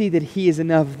we see that He is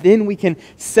enough, then we can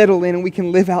settle in and we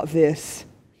can live out this.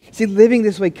 See, living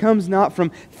this way comes not from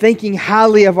thinking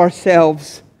highly of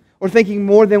ourselves or thinking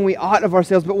more than we ought of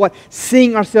ourselves, but what?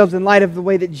 Seeing ourselves in light of the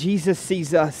way that Jesus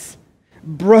sees us.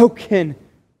 Broken,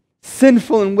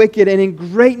 sinful and wicked, and in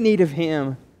great need of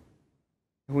Him.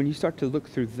 And when you start to look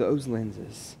through those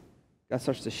lenses, God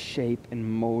starts to shape and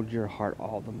mold your heart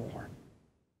all the more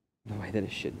in the way that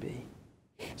it should be.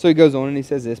 So he goes on and he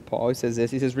says this,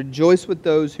 he says, rejoice with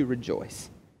those who rejoice.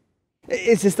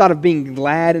 It's this thought of being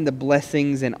glad in the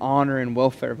blessings and honor and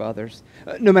welfare of others,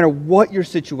 no matter what your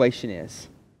situation is.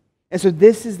 And so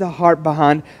this is the heart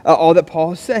behind all that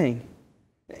Paul is saying.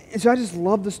 And so I just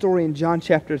love the story in John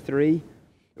chapter 3,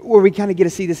 where we kind of get to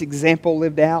see this example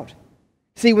lived out.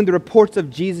 See, when the reports of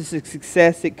Jesus'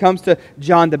 success, it comes to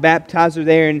John the Baptizer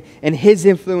there, and his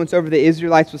influence over the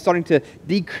Israelites was starting to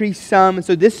decrease some. And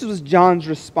so this was John's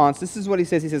response. This is what he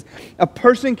says. He says, a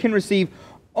person can receive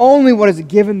only what is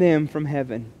given them from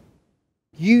heaven.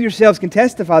 You yourselves can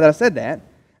testify that I said that.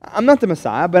 I'm not the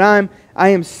Messiah, but I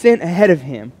am sent ahead of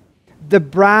Him. The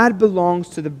bride belongs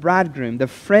to the bridegroom. The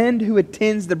friend who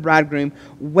attends the bridegroom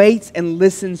waits and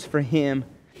listens for him,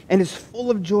 and is full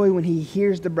of joy when he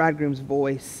hears the bridegroom's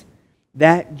voice.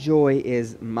 That joy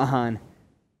is mine,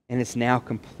 and it's now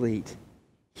complete.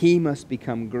 He must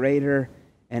become greater,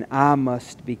 and I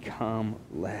must become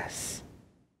less.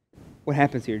 What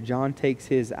happens here? John takes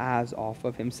his eyes off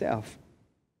of himself.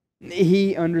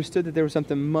 He understood that there was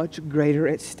something much greater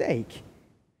at stake.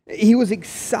 He was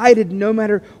excited no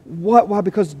matter what. Why?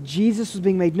 Because Jesus was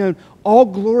being made known. All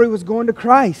glory was going to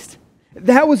Christ.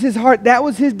 That was his heart. That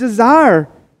was his desire.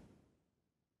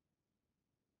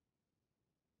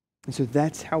 And so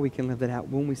that's how we can live that out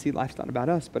when we see life's not about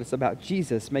us, but it's about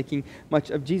Jesus, making much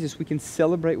of Jesus. We can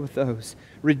celebrate with those,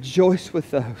 rejoice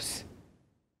with those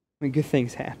when good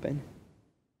things happen.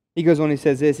 He goes on, he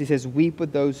says this, he says, weep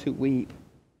with those who weep.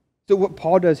 So what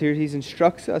Paul does here is he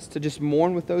instructs us to just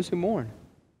mourn with those who mourn.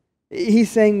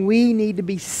 He's saying we need to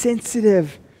be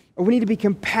sensitive, or we need to be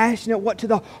compassionate to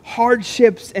the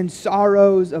hardships and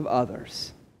sorrows of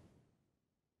others.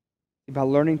 By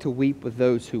learning to weep with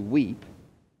those who weep,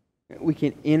 we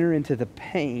can enter into the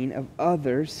pain of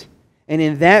others. And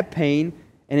in that pain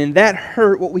and in that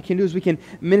hurt, what we can do is we can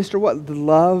minister what? The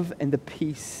love and the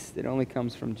peace that only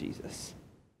comes from Jesus.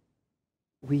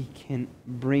 We can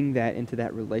bring that into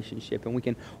that relationship, and we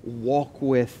can walk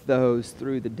with those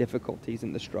through the difficulties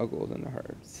and the struggles and the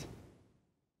hurts.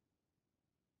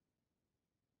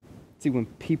 See, when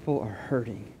people are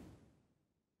hurting,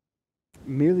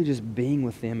 merely just being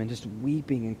with them and just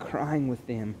weeping and crying with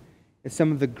them is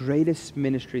some of the greatest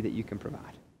ministry that you can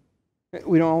provide.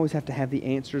 We don't always have to have the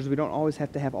answers. We don't always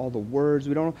have to have all the words.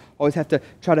 We don't always have to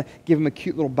try to give them a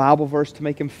cute little Bible verse to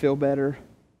make them feel better.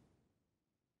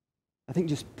 I think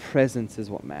just presence is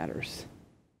what matters.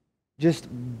 Just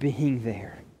being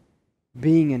there.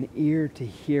 Being an ear to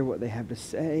hear what they have to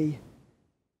say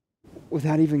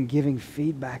without even giving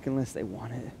feedback unless they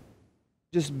want it.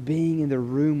 Just being in the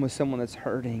room with someone that's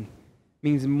hurting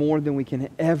means more than we can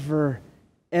ever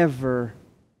know.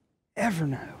 Ever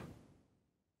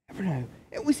know.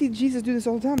 And we see Jesus do this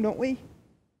all the time, don't we?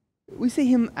 We see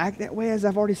Him act that way, as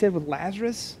I've already said, with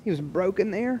Lazarus. He was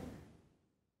broken there.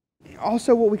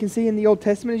 Also, what we can see in the Old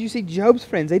Testament is you see Job's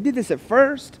friends. They did this at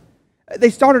first. They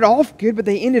started off good, but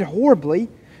they ended horribly.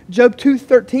 Job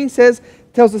 2:13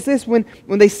 tells us this, when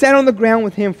they sat on the ground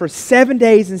with him for 7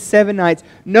 days and 7 nights,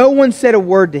 no one said a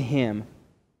word to him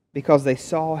because they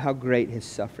saw how great his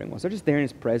suffering was. They're just there in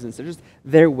His presence. They're just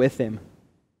there with Him.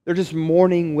 They're just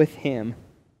mourning with Him.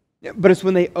 But it's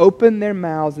when they open their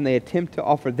mouths and they attempt to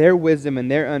offer their wisdom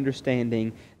and their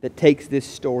understanding that takes this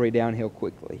story downhill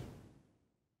quickly.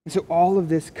 And so all of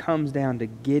this comes down to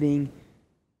getting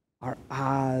our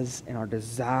eyes and our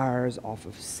desires off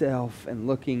of self and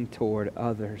looking toward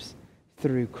others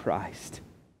through Christ.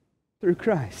 Through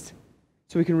Christ.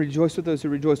 So we can rejoice with those who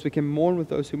rejoice. We can mourn with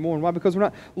those who mourn. Why? Because we're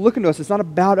not looking to us. It's not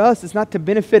about us. It's not to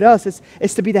benefit us.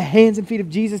 It's to be the hands and feet of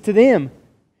Jesus to them.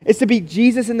 It's to be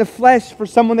Jesus in the flesh for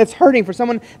someone that's hurting, for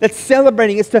someone that's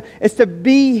celebrating. It's to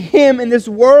be Him in this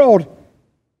world.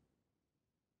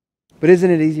 But isn't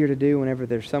it easier to do whenever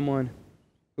there's someone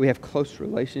who we have close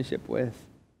relationship with?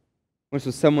 When it's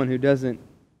with someone who doesn't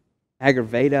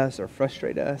aggravate us or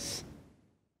frustrate us?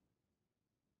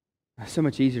 It's so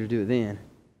much easier to do it then.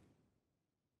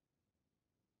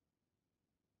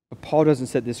 But Paul doesn't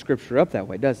set this scripture up that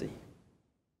way, does he?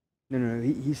 No.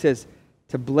 He says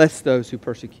to bless those who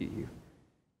persecute you,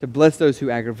 to bless those who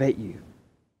aggravate you,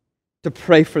 to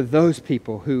pray for those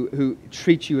people who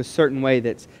treat you a certain way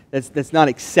that's not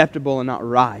acceptable and not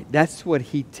right. That's what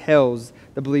he tells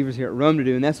the believers here at Rome to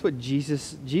do, and that's what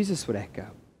Jesus would echo.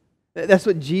 That's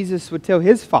what Jesus would tell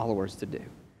His followers to do.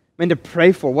 I mean, to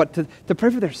pray for what? To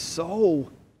pray for their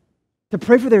soul, to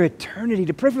pray for their eternity,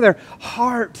 to pray for their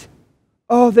heart.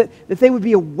 Oh, that they would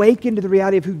be awakened to the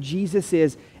reality of who Jesus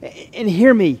is. And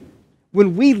hear me,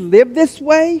 when we live this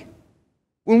way,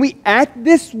 when we act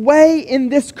this way in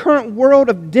this current world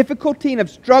of difficulty and of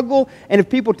struggle and of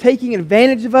people taking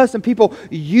advantage of us and people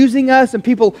using us and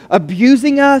people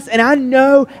abusing us, and I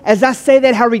know as I say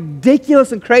that how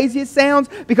ridiculous and crazy it sounds,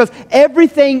 because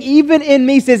everything even in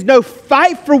me says, no,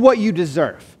 fight for what you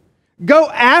deserve. Go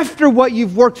after what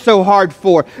you've worked so hard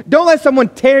for. Don't let someone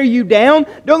tear you down.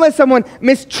 Don't let someone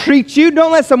mistreat you.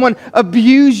 Don't let someone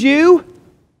abuse you.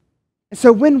 And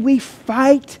so when we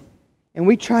fight and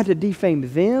we try to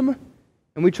defame them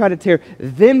and we try to tear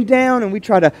them down and we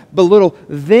try to belittle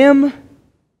them,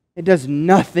 it does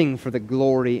nothing for the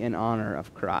glory and honor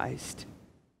of Christ.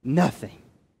 Nothing.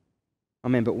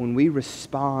 Amen. But when we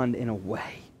respond in a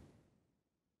way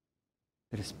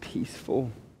that is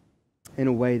peaceful, in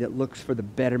a way that looks for the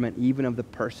betterment even of the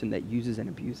person that uses and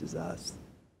abuses us.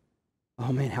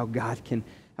 Oh man, how God can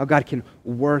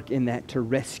work in that to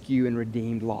rescue and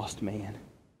redeem lost man.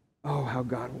 Oh, how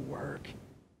God will work.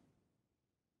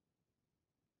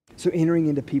 So entering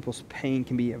into people's pain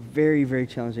can be a very, very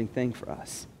challenging thing for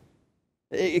us.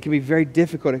 It can be very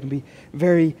difficult. It can be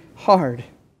very hard.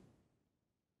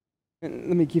 And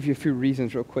let me give you a few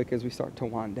reasons real quick as we start to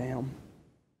wind down.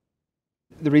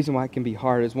 The reason why it can be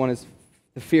hard is, one is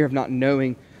the fear of not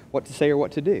knowing what to say or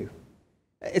what to do.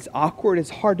 It's awkward. It's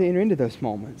hard to enter into those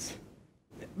moments.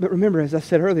 But remember, as I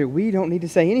said earlier, we don't need to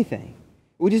say anything.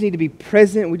 We just need to be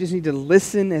present. We just need to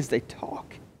listen as they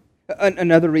talk.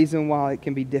 Another reason why it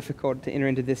can be difficult to enter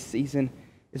into this season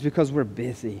is because we're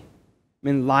busy. I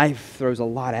mean, life throws a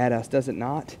lot at us, does it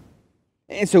not?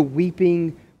 And so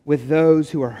weeping with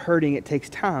those who are hurting, it takes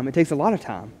time. It takes a lot of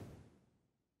time.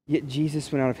 Yet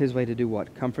Jesus went out of His way to do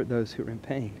what? Comfort those who are in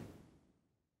pain.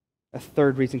 A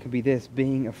third reason could be this: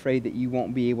 being afraid that you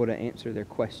won't be able to answer their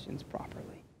questions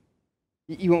properly.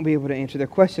 You won't be able to answer their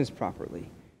questions properly.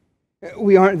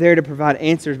 We aren't there to provide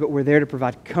answers, but we're there to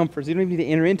provide comforts. You don't even need to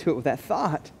enter into it with that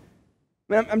thought.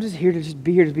 I mean, I'm just here to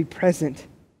be here to be present.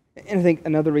 And I think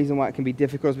another reason why it can be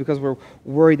difficult is because we're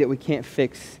worried that we can't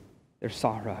fix their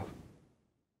sorrow.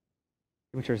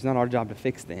 Which it's not our job to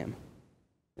fix them.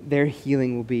 Their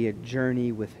healing will be a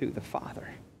journey with who? The Father.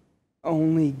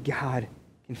 Only God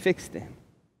can fix them.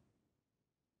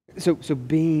 So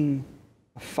being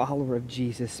a follower of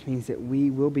Jesus means that we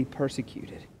will be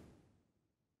persecuted.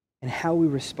 And how we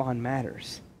respond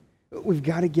matters. We've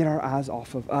got to get our eyes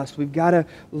off of us. We've got to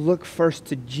look first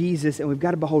to Jesus, and we've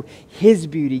got to behold His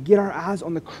beauty. Get our eyes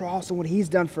on the cross and what He's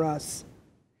done for us.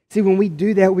 See, when we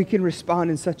do that, we can respond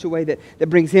in such a way that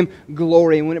brings Him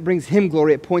glory. And when it brings Him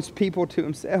glory, it points people to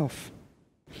Himself.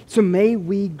 So may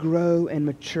we grow and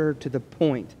mature to the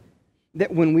point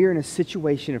that when we are in a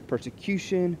situation of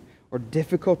persecution or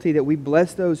difficulty, that we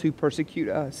bless those who persecute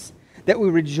us, that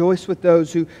we rejoice with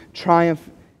those who triumph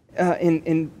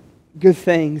in good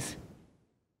things,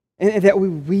 and that we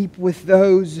weep with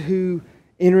those who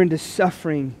enter into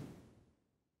suffering,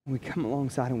 and we come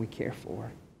alongside and we care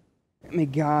for. May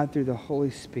God, through the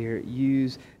Holy Spirit,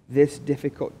 use this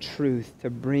difficult truth to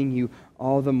bring you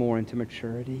all the more into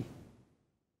maturity.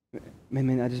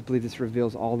 Man, I just believe this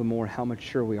reveals all the more how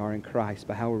mature we are in Christ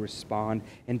by how we respond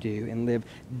and do and live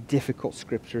difficult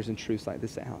scriptures and truths like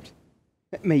this out.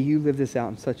 May you live this out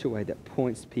in such a way that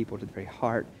points people to the very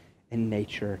heart and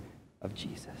nature of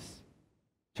Jesus.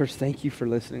 Church, Church, thank you for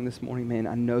listening this morning, man.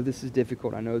 I know this is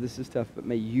difficult. I know this is tough, but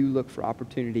may you look for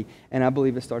opportunity. And I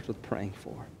believe it starts with praying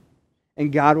for.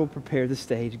 And God will prepare the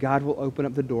stage. God will open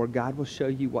up the door. God will show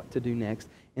you what to do next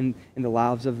in the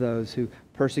lives of those who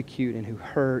persecute and who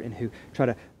hurt and who try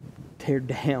to tear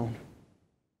down.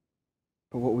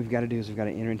 But what we've got to do is we've got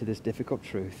to enter into this difficult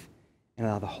truth and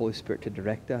allow the Holy Spirit to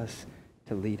direct us,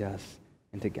 to lead us,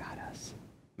 and to guide us.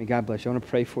 May God bless you. I want to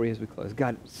pray for you as we close.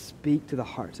 God, speak to the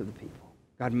hearts of the people.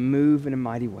 God, move in a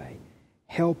mighty way.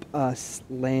 Help us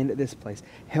land at this place.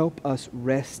 Help us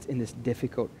rest in this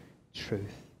difficult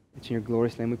truth. It's in your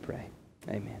glorious name we pray.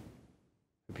 Amen.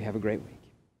 Hope you have a great week.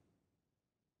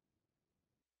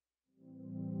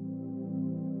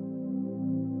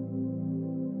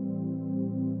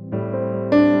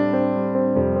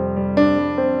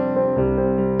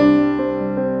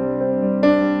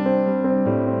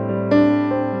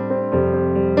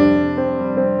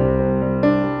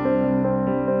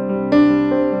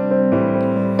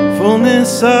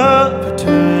 Fullness of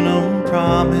eternal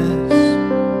promise,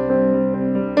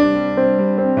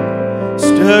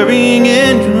 stirring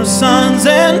in your sons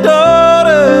and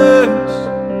daughters,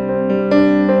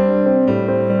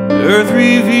 earth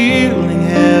revealing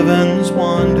heaven's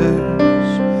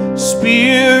wonders.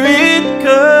 Spirit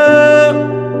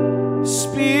come,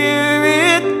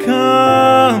 Spirit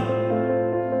come.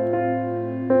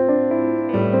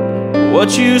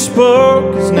 What you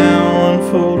spoke is now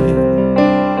unfolding,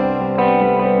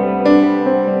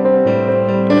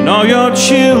 and all your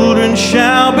children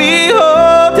shall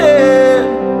behold it.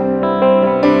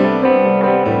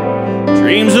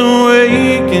 Dreams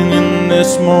awaken in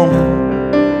this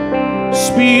moment.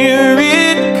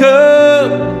 Spirit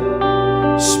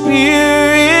come,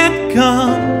 Spirit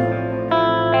come.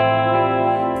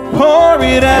 Pour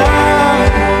it out,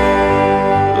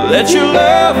 let your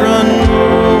love run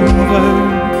over.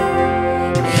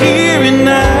 Here and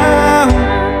now,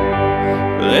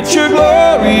 let your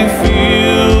glory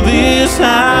fill this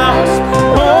house.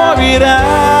 Pour it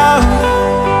out,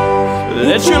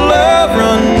 let your love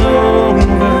run over.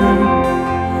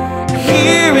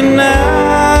 Here and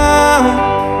now,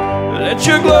 let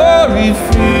your glory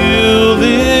fill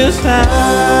this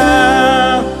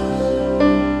house.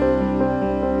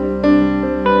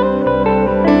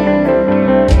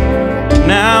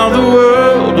 Now the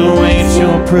world awaits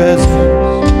your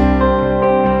presence,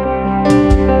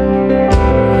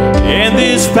 and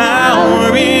this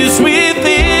power is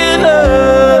within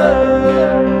us.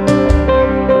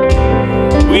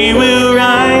 We will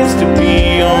rise to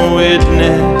be your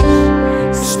witness.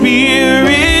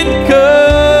 Spirit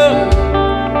come,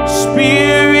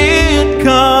 Spirit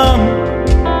come.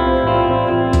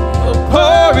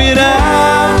 Pour it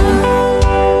out,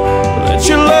 let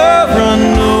your love run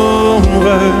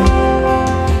over.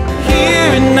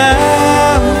 Here and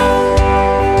now,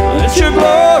 let your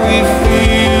glory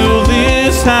fill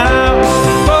this house.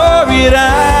 Pour it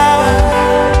out,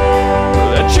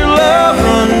 let your love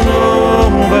run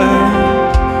over.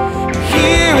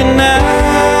 Here and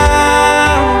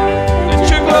now, let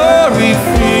your glory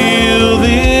fill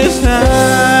this house.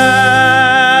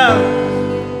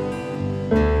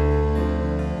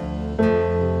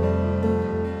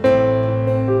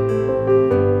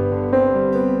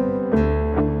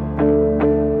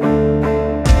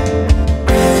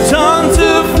 Tongues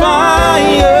of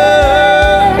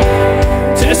fire,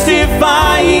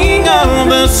 testifying of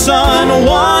the Son,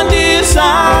 one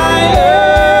desire.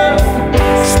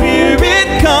 Spirit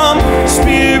come,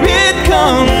 speak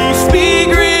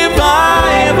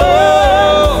revival.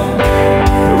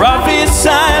 Prophesy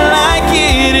like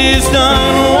it is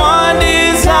done, one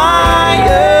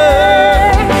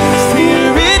desire.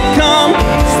 Spirit come,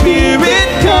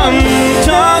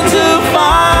 tongues of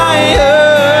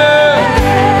fire,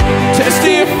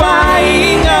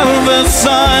 testifying of the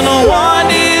Son, one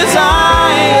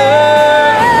desire.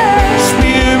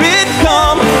 Spirit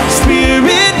come,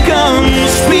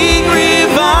 speak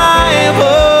revival.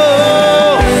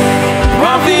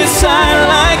 Prophesy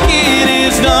like it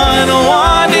is done,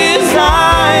 one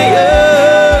desire.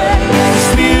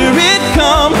 Spirit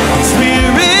come,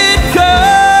 Spirit come.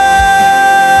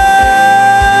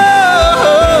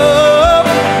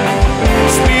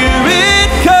 Spirit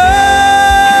come.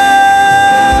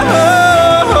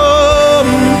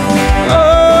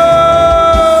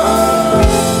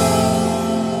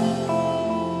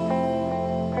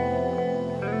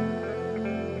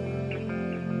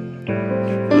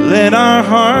 Let our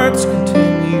hearts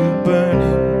continue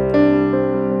burning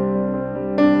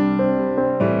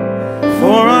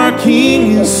for our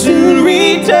King is soon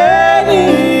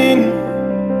returning.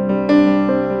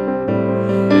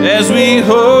 As we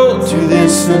hold to this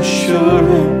this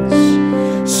assurance.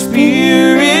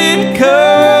 Spirit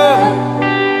come,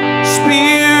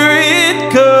 Spirit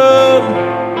come,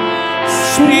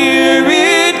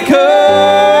 Spirit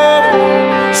come,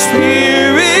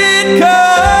 Spirit come.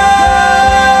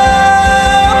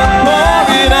 Pour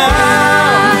it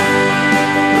out,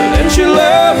 let your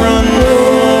love run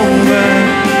over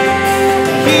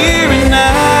here and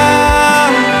now.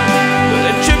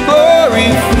 Let your glory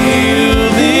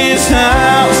fill this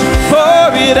house.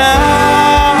 Pour it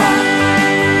out,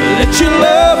 let your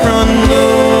love run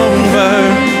over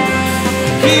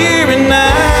here and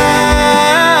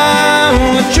now.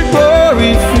 Let your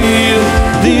glory fill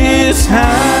this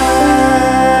house.